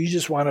insurance. You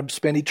just want to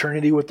spend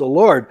eternity with the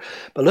Lord.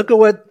 But look at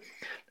what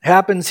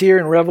happens here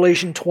in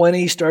Revelation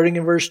 20, starting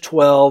in verse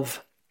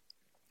 12.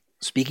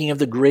 Speaking of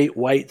the great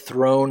white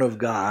throne of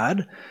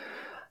God.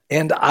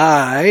 And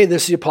I,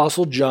 this is the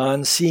Apostle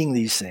John seeing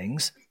these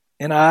things,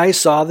 and I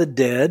saw the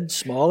dead,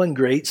 small and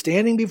great,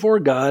 standing before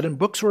God, and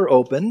books were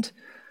opened.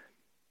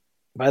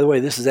 By the way,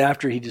 this is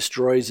after he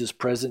destroys his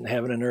present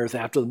heaven and earth,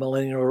 after the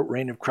millennial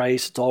reign of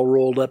Christ. It's all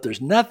rolled up.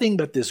 There's nothing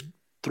but this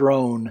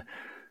throne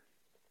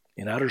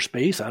in outer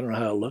space. I don't know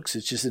how it looks.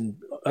 It's just in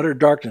utter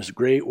darkness,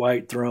 great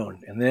white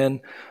throne. And then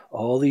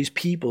all these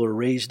people are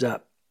raised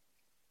up,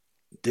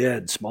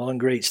 dead, small and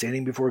great,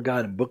 standing before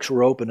God, and books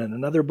were open. And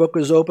another book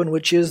was opened,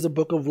 which is the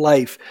book of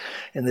life.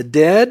 And the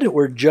dead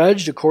were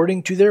judged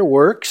according to their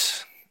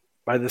works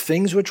by the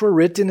things which were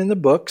written in the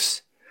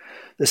books.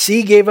 The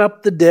sea gave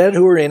up the dead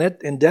who were in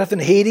it, and death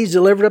and Hades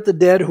delivered up the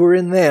dead who were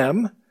in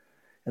them.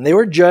 And they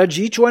were judged,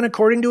 each one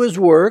according to his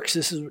works.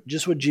 This is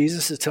just what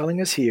Jesus is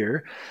telling us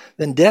here.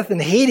 Then death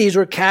and Hades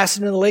were cast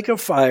into the lake of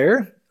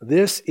fire.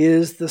 This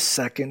is the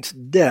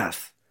second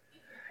death.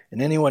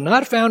 And anyone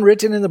not found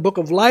written in the book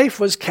of life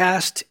was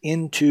cast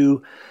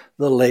into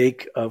the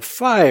lake of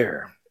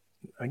fire.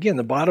 Again,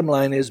 the bottom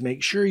line is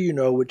make sure you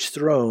know which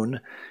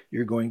throne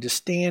you're going to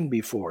stand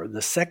before.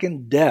 The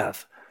second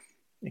death.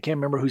 I can't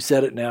remember who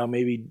said it now,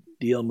 maybe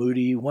D.L.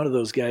 Moody. One of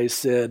those guys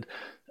said,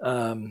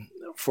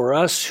 for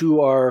us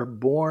who are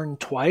born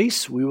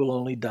twice, we will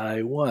only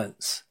die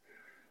once.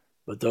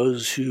 But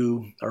those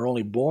who are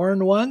only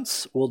born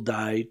once will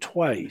die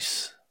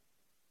twice.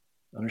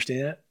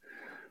 Understand that?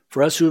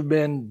 For us who have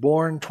been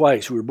born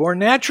twice, we were born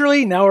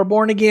naturally, now we're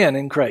born again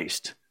in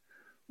Christ.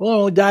 We'll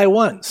only die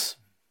once,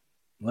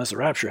 unless the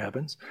rapture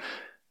happens.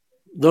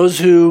 Those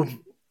who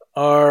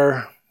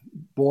are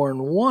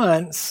born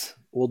once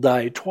will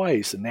die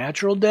twice, a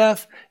natural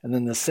death, and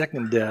then the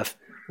second death,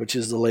 which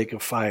is the lake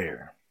of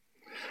fire.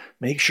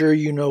 Make sure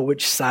you know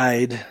which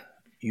side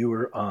you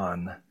are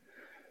on,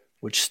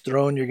 which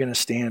throne you're going to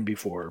stand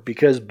before,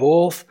 because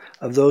both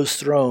of those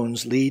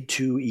thrones lead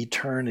to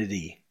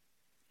eternity.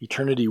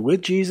 Eternity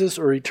with Jesus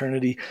or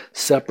eternity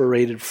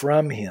separated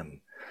from him.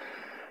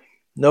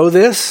 Know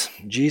this,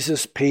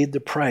 Jesus paid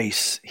the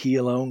price. He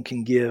alone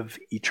can give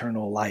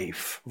eternal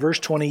life. Verse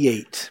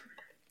 28.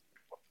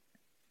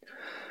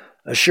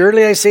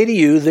 Assuredly I say to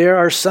you, there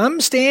are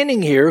some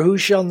standing here who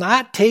shall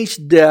not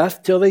taste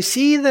death till they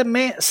see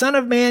the Son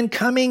of Man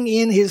coming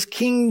in his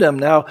kingdom.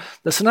 Now,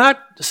 the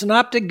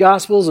synoptic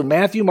Gospels of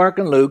Matthew, Mark,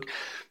 and Luke,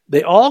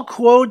 they all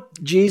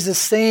quote Jesus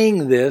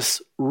saying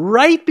this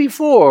right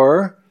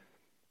before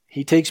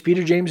he takes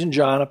Peter, James, and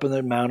John up on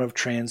the Mount of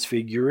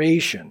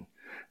Transfiguration.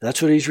 That's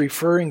what he's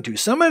referring to.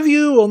 Some of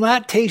you will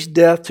not taste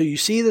death till you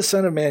see the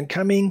Son of Man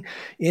coming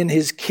in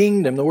his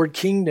kingdom. The word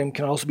kingdom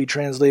can also be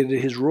translated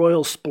his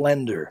royal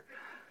splendor.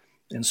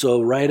 And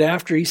so right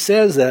after he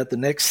says that, the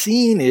next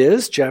scene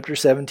is chapter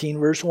 17,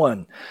 verse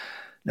 1.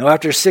 Now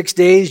after 6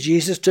 days,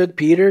 Jesus took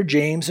Peter,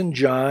 James, and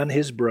John,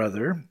 his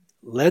brother,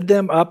 led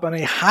them up on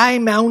a high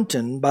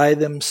mountain by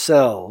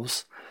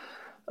themselves.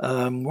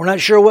 We're not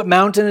sure what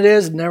mountain it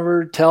is. It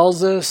never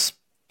tells us.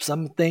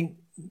 Some think,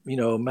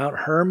 Mount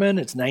Hermon.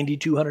 It's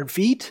 9,200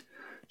 feet,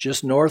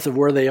 just north of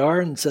where they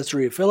are in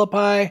Caesarea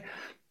Philippi.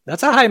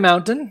 That's a high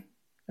mountain.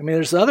 I mean,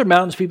 there's other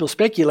mountains people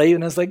speculate,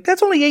 and it's like,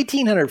 that's only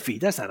 1,800 feet.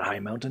 That's not a high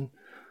mountain.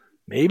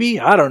 Maybe,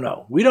 I don't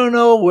know. We don't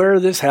know where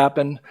this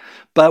happened,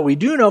 but we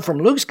do know from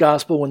Luke's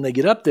gospel when they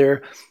get up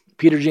there,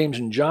 Peter, James,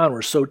 and John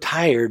were so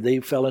tired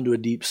they fell into a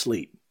deep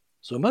sleep.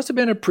 So it must have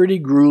been a pretty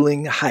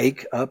grueling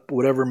hike up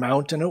whatever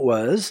mountain it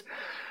was.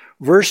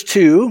 Verse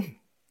 2,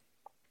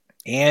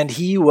 and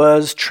he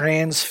was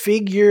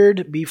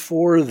transfigured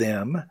before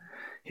them.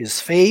 His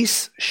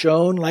face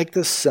shone like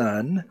the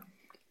sun,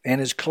 and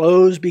his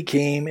clothes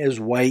became as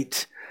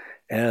white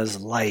as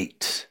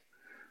light.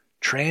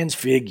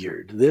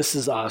 Transfigured. This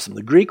is awesome.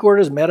 The Greek word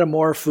is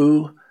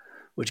metamorpho,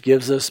 which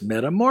gives us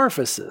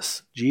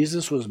metamorphosis.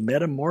 Jesus was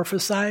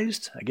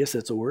metamorphosized. I guess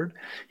that's a word.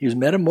 He was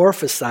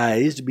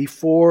metamorphosized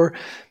before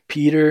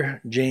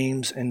Peter,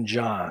 James, and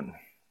John.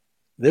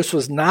 This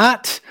was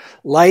not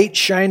light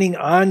shining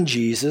on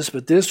Jesus,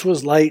 but this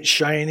was light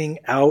shining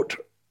out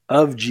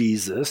of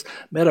Jesus.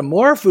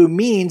 Metamorpho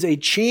means a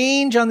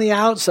change on the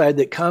outside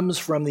that comes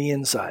from the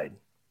inside.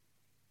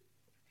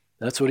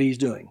 That's what he's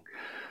doing.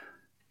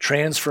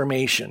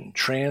 Transformation,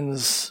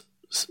 transitioning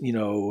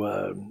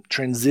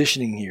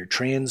here,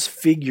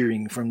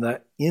 transfiguring from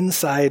the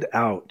inside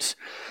out.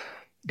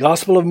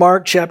 Gospel of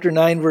Mark, chapter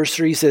 9, verse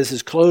 3 says,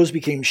 his clothes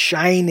became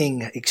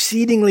shining,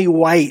 exceedingly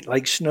white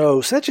like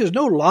snow, such as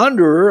no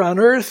launderer on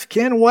earth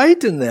can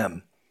whiten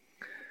them.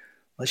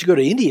 Unless you go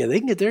to India, they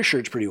can get their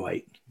shirts pretty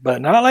white,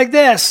 but not like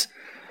this.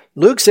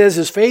 Luke says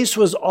his face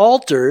was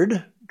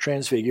altered,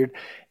 transfigured,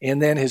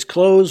 and then his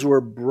clothes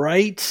were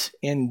bright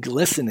and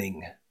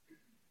glistening.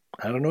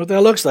 I don't know what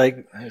that looks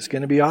like. It's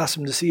going to be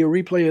awesome to see a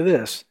replay of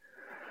this.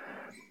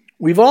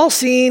 We've all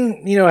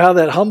seen, how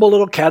that humble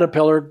little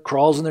caterpillar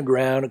crawls in the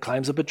ground, it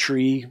climbs up a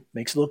tree,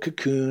 makes a little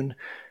cocoon,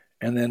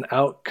 and then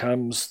out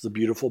comes the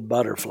beautiful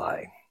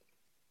butterfly.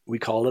 We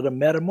call it a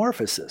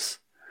metamorphosis.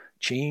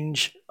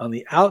 Change on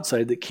the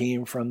outside that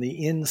came from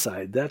the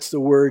inside. That's the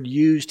word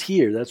used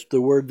here. That's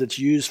the word that's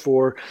used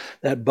for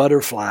that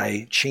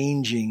butterfly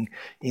changing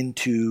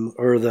into,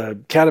 or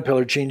the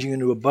caterpillar changing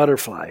into a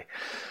butterfly.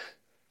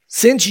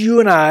 Since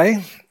you and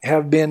I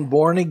have been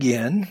born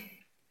again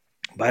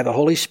by the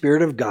Holy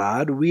Spirit of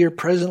God, we are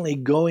presently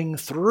going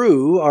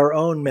through our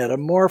own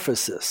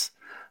metamorphosis,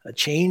 a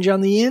change on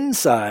the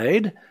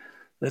inside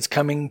that's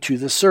coming to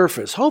the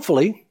surface.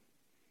 Hopefully,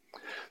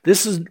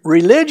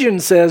 religion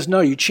says,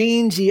 no, you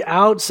change the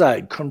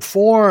outside,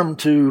 conform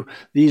to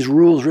these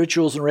rules,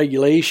 rituals, and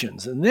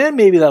regulations, and then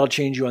maybe that'll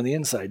change you on the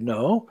inside.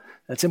 No,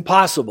 that's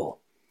impossible.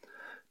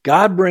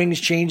 God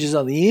brings changes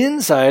on the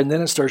inside, and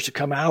then it starts to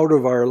come out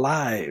of our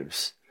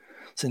lives.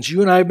 Since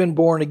you and I have been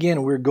born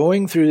again, we're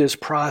going through this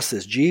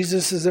process.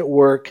 Jesus is at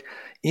work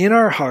in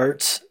our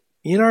hearts,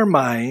 in our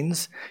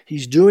minds.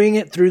 He's doing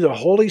it through the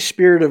Holy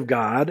Spirit of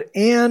God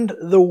and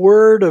the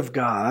Word of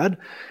God.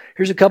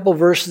 Here's a couple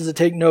verses to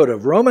take note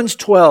of. Romans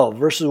 12,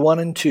 verses 1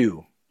 and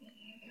 2.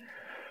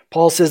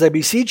 Paul says, I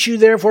beseech you,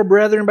 therefore,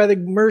 brethren, by the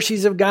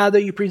mercies of God,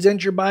 that you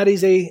present your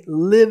bodies a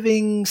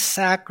living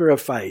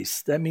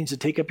sacrifice. That means to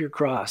take up your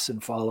cross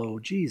and follow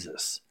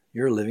Jesus.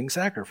 You're a living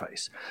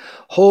sacrifice.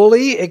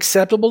 Holy,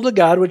 acceptable to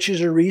God, which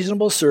is a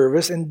reasonable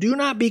service, and do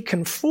not be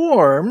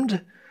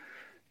conformed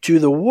to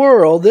the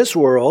world, this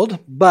world,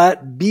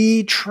 but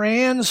be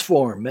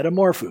transformed.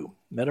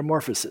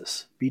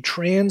 Metamorphosis. Be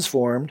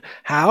transformed.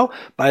 How?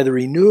 By the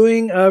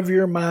renewing of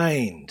your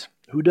mind.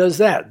 Who does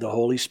that? The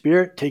Holy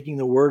Spirit, taking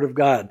the Word of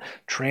God,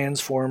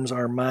 transforms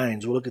our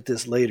minds. We'll look at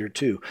this later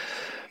too.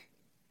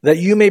 That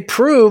you may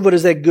prove what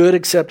is that good,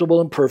 acceptable,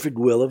 and perfect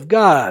will of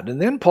God.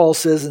 And then Paul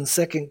says in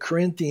 2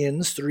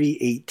 Corinthians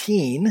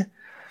 3:18,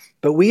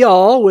 but we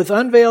all, with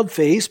unveiled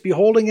face,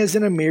 beholding as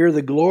in a mirror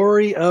the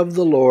glory of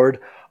the Lord,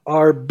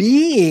 are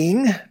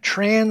being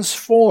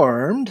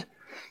transformed.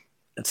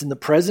 That's in the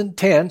present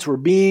tense. We're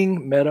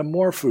being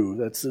metamorpho.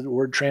 That's the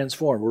word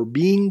transformed. We're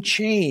being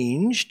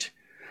changed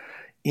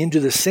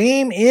into the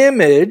same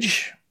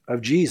image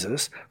of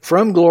Jesus,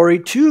 from glory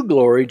to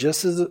glory,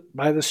 just as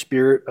by the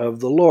Spirit of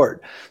the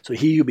Lord. So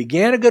he who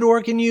began a good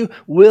work in you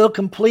will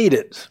complete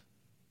it.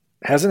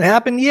 Hasn't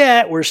happened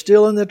yet. We're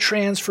still in the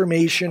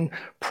transformation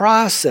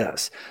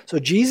process. So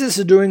Jesus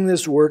is doing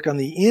this work on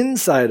the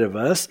inside of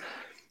us,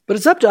 but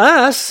it's up to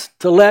us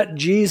to let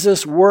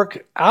Jesus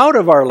work out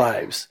of our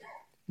lives.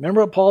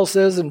 Remember what Paul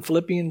says in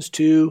Philippians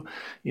 2,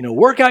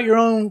 work out your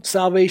own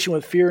salvation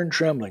with fear and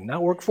trembling.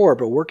 Not work for it,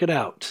 but work it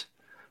out.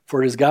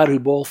 For it is God who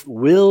both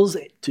wills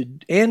to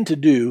and to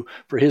do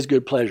for his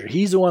good pleasure.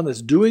 He's the one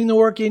that's doing the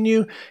work in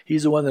you.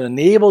 He's the one that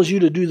enables you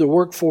to do the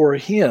work for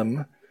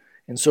him.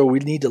 And so we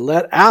need to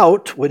let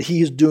out what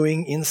he is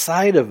doing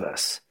inside of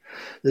us.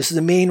 This is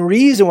the main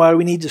reason why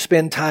we need to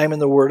spend time in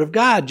the Word of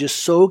God,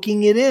 just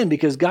soaking it in,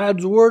 because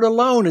God's Word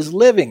alone is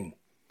living,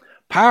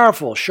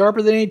 powerful,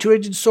 sharper than any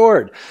two-edged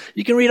sword.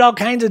 You can read all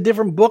kinds of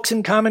different books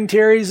and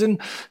commentaries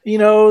and,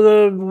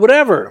 the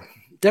whatever.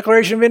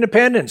 Declaration of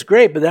Independence,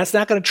 great, but that's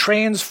not going to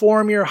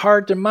transform your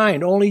heart and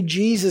mind. Only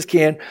Jesus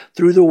can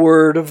through the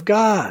Word of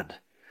God.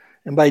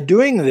 And by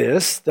doing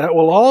this, that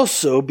will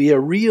also be a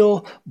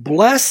real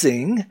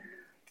blessing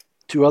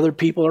to other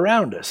people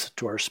around us,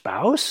 to our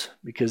spouse,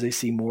 because they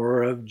see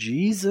more of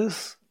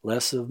Jesus,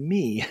 less of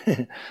me.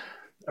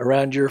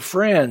 Around your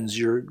friends,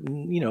 your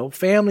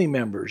family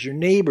members, your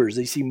neighbors,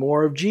 they see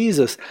more of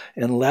Jesus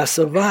and less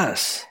of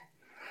us.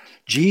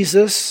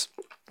 Jesus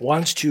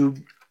wants to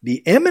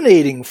be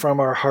emanating from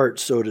our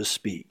hearts, so to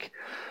speak.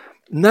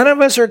 None of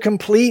us are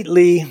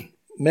completely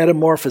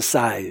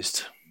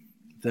metamorphosized,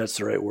 if that's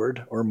the right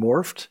word, or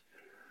morphed.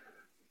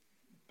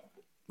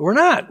 We're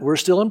not. We're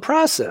still in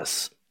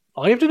process.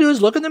 All you have to do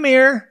is look in the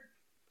mirror.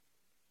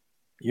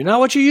 You're not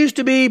what you used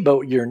to be,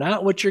 but you're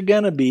not what you're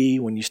going to be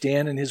when you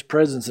stand in his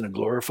presence in a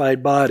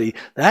glorified body.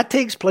 That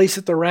takes place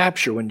at the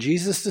rapture, when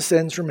Jesus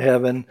descends from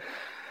heaven.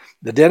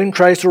 The dead in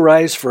Christ will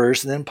rise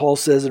first. And then Paul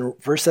says in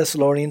 1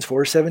 Thessalonians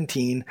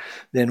 4:17,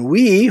 then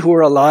we who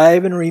are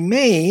alive and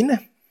remain,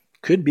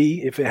 could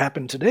be, if it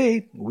happened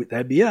today,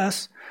 that'd be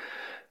us,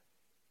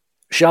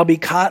 shall be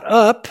caught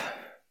up,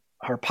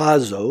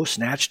 harpazo,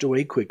 snatched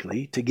away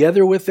quickly,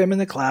 together with them in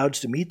the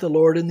clouds to meet the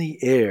Lord in the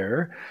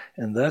air,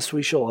 and thus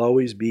we shall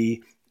always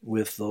be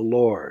with the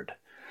Lord.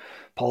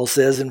 Paul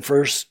says in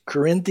 1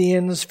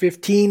 Corinthians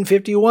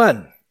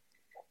 15:51,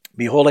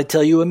 behold, I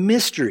tell you a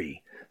mystery.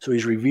 So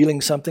he's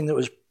revealing something that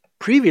was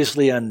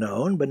previously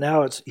unknown, but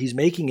now he's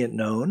making it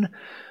known.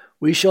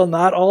 We shall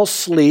not all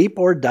sleep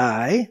or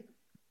die,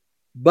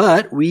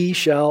 but we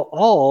shall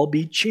all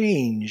be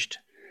changed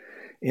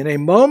in a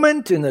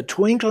moment, in the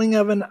twinkling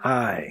of an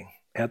eye,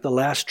 at the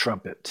last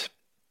trumpet.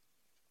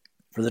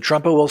 For the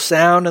trumpet will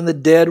sound, and the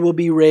dead will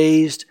be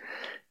raised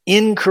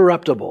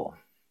incorruptible.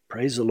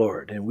 Praise the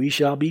Lord. And we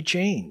shall be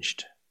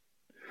changed.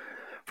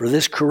 For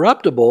this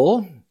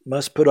corruptible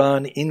must put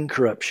on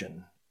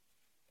incorruption.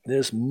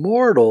 This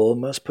mortal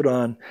must put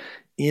on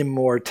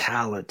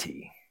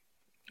immortality.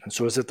 And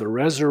so it's at the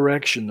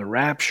resurrection, the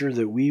rapture,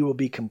 that we will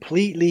be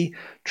completely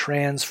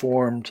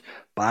transformed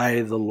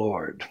by the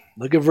Lord.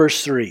 Look at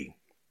verse 3.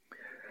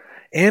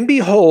 And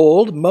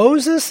behold,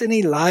 Moses and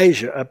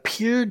Elijah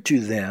appeared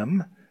to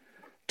them,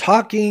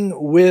 talking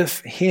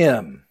with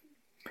him.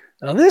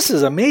 Now this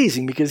is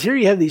amazing, because here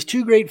you have these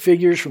two great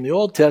figures from the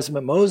Old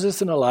Testament,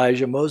 Moses and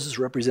Elijah. Moses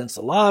represents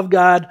the law of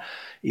God.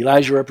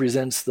 Elijah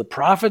represents the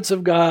prophets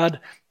of God.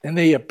 And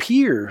they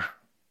appear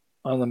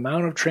on the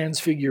Mount of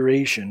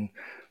Transfiguration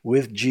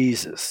with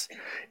Jesus.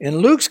 In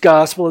Luke's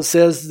gospel, it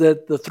says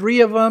that the three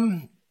of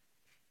them,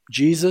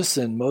 Jesus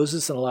and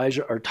Moses and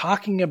Elijah, are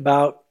talking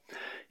about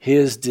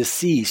his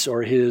decease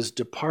or his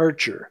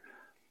departure.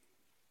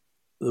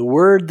 The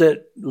word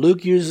that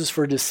Luke uses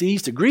for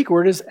decease, the Greek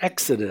word is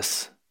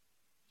exodus.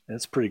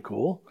 That's pretty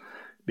cool,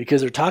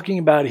 because they're talking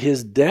about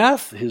his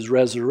death, his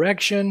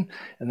resurrection,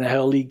 and that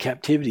he'll lead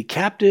captivity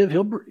captive.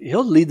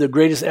 He'll lead the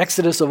greatest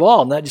exodus of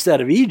all, not just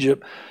out of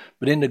Egypt,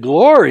 but into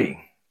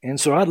glory. And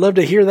so I'd love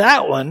to hear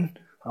that one.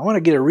 I want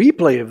to get a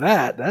replay of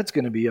that. That's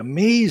going to be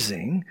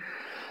amazing.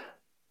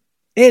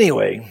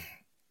 Anyway,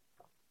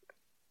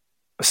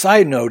 a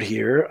side note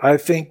here, I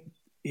think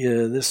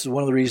this is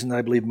one of the reasons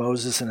I believe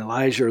Moses and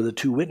Elijah are the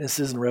two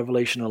witnesses in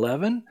Revelation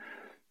 11,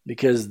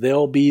 because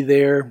they'll be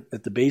there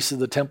at the base of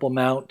the Temple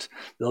Mount.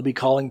 They'll be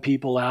calling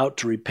people out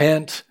to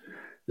repent.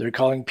 They're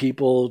calling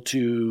people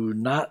to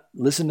not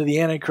listen to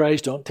the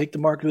Antichrist, don't take the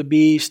mark of the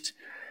beast,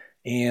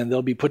 and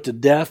they'll be put to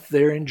death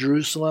there in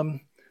Jerusalem.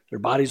 Their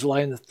bodies will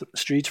lie in the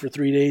streets for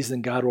 3 days,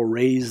 then God will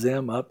raise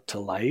them up to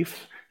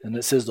life. And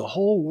it says the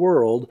whole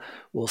world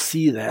will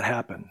see that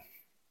happen.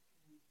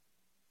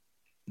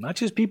 Not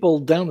just people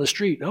down the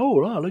street. Oh,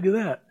 wow, look at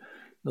that.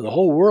 No, the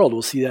whole world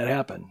will see that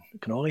happen.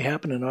 It can only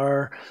happen in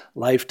our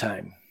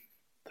lifetime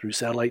through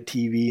satellite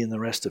TV and the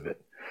rest of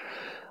it.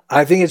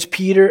 I think it's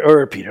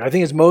I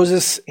think it's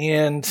Moses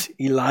and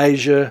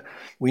Elijah.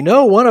 We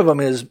know one of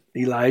them is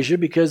Elijah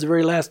because the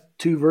very last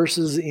two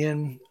verses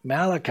in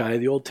Malachi,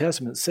 the Old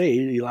Testament, say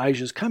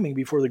Elijah's coming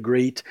before the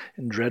great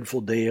and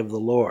dreadful day of the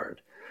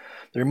Lord.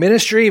 Their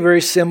ministry,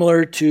 very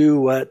similar to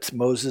what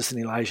Moses and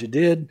Elijah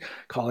did,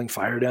 calling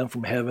fire down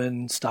from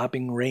heaven,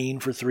 stopping rain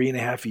for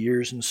 3.5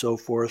 years, and so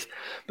forth.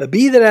 But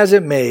be that as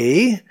it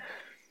may,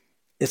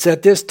 it's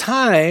at this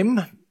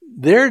time,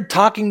 they're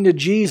talking to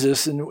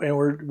Jesus, and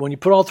when you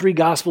put all three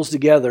Gospels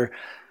together,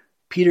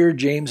 Peter,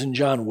 James, and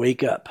John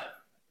wake up,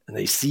 and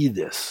they see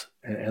this,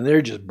 and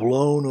they're just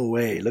blown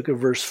away. Look at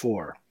verse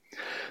 4.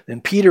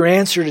 Then Peter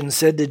answered and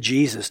said to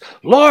Jesus,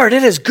 "Lord,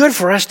 it is good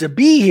for us to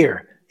be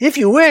here. If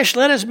you wish,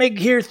 let us make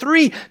here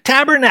 3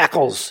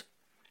 tabernacles,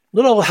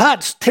 little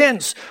huts,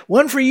 tents,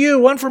 one for you,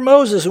 one for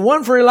Moses, and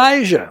one for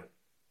Elijah."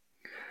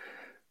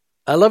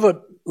 I love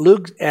what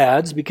Luke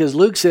adds, because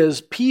Luke says,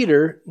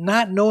 Peter,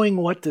 not knowing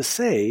what to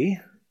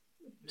say,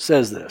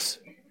 says this.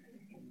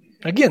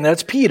 Again,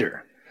 that's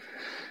Peter.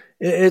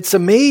 It's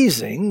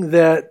amazing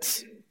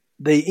that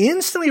they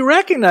instantly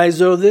recognize,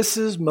 though, this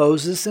is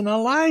Moses and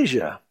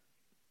Elijah.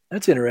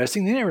 That's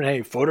interesting. They never had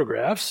any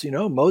photographs.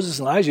 Moses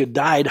and Elijah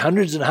died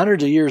hundreds and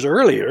hundreds of years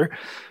earlier,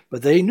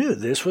 but they knew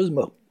this was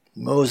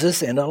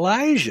Moses and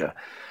Elijah.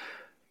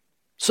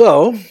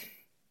 So,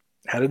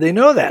 how did they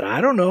know that?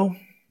 I don't know.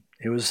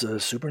 It was a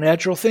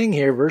supernatural thing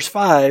here. Verse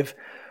 5,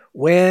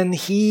 when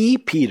he,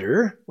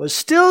 Peter, was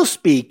still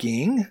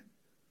speaking,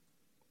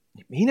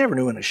 he never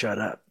knew when to shut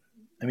up.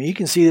 I mean, you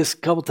can see this a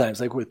couple times,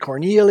 like with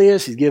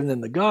Cornelius, he's giving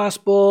them the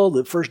gospel,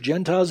 the first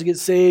Gentiles to get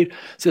saved.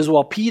 It says,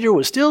 while Peter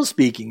was still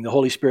speaking, the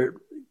Holy Spirit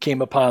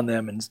came upon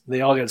them and they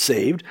all got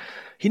saved.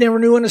 He never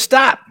knew when to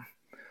stop.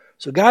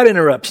 So God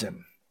interrupts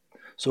him.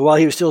 So while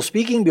he was still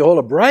speaking, behold,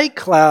 a bright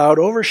cloud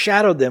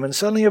overshadowed them, and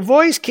suddenly a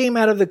voice came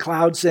out of the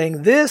cloud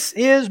saying, "This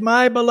is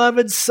my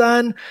beloved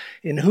Son,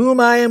 in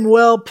whom I am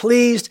well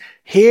pleased.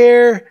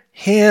 Hear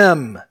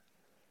him."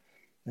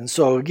 And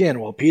so again,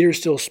 while Peter's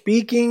still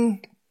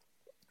speaking,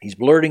 he's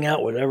blurting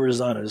out whatever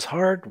is on his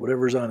heart,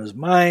 whatever is on his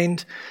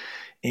mind.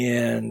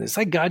 And it's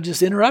like God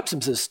just interrupts him,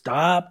 says,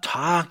 "Stop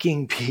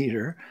talking,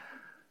 Peter.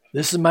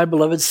 This is my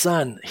beloved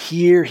Son.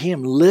 Hear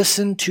him.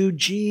 Listen to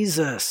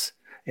Jesus."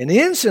 And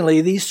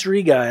instantly, these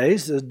 3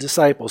 guys, the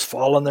disciples,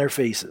 fall on their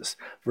faces.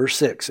 Verse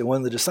 6, and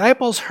when the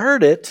disciples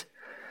heard it,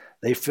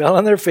 they fell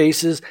on their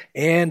faces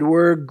and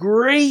were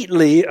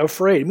greatly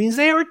afraid. It means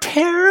they were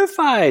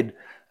terrified.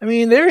 I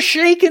mean, they're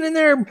shaking in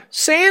their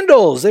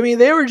sandals. I mean,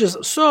 they were just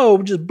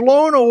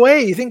blown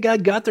away. You think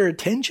God got their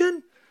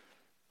attention?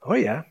 Oh,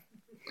 yeah.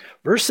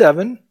 Verse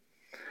 7,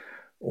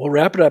 we'll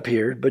wrap it up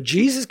here. But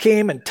Jesus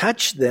came and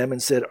touched them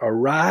and said,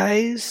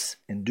 "Arise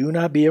and do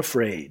not be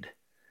afraid."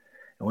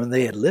 And when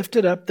they had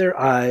lifted up their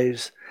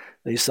eyes,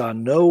 they saw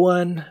no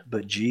one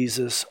but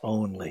Jesus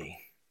only.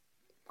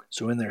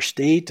 So in their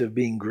state of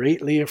being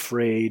greatly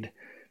afraid,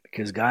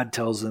 because God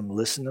tells them,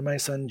 "Listen to my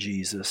son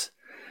Jesus,"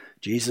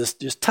 Jesus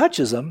just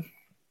touches them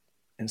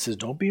and says,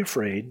 "Don't be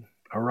afraid.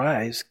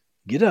 Arise,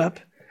 get up."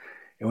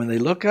 And when they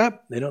look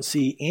up, they don't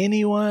see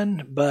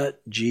anyone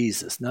but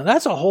Jesus. Now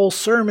that's a whole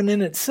sermon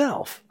in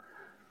itself.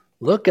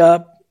 Look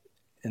up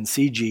and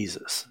see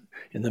Jesus.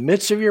 In the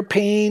midst of your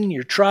pain,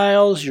 your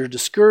trials, your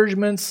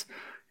discouragements,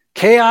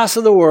 chaos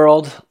of the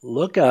world,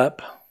 look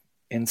up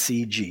and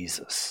see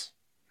Jesus.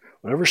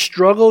 Whatever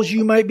struggles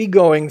you might be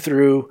going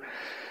through,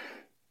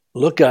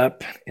 look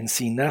up and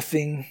see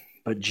nothing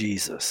but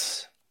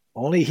Jesus.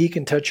 Only he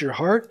can touch your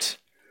heart.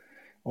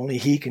 Only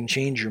he can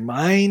change your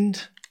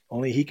mind.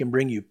 Only he can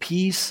bring you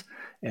peace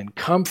and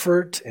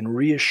comfort and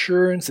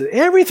reassurance that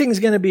everything's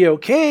going to be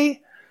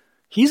okay.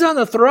 He's on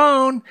the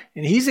throne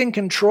and he's in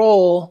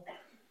control.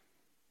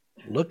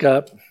 Look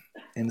up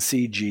and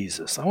see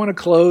Jesus. I want to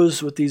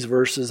close with these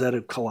verses out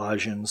of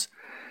Colossians.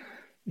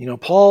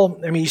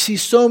 Paul, you see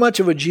so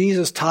much of what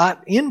Jesus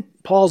taught in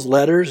Paul's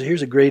letters.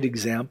 Here's a great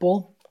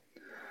example.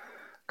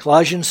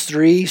 Colossians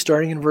 3,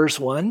 starting in verse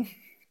 1,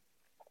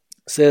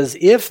 says,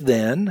 "If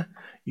then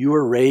you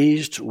were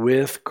raised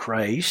with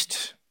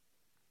Christ,"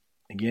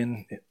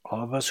 again,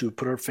 all of us who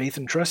put our faith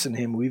and trust in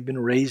him, we've been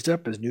raised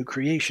up as new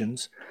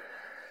creations.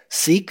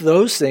 "Seek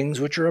those things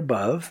which are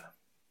above,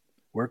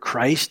 where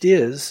Christ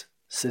is,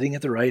 sitting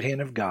at the right hand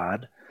of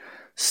God.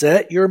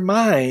 Set your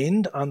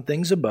mind on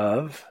things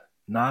above,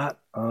 not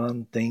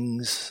on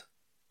things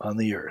on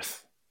the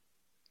earth.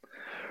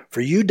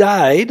 For you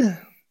died,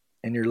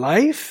 and your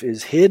life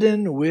is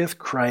hidden with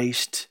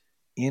Christ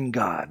in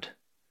God.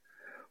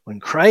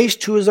 When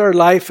Christ, who is our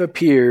life,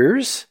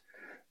 appears,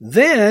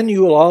 then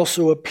you will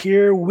also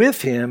appear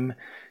with him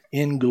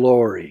in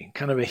glory."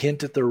 Kind of a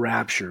hint at the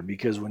rapture,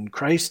 because when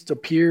Christ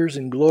appears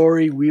in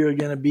glory, we are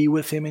going to be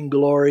with him in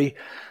glory.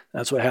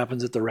 That's what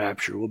happens at the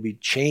rapture. We'll be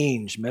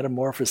changed,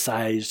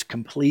 metamorphosized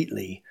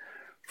completely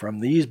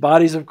from these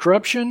bodies of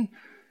corruption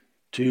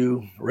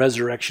to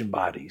resurrection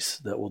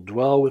bodies that will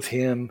dwell with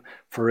him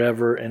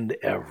forever and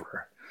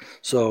ever.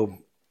 So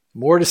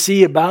more to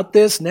see about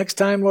this next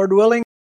time, Lord willing.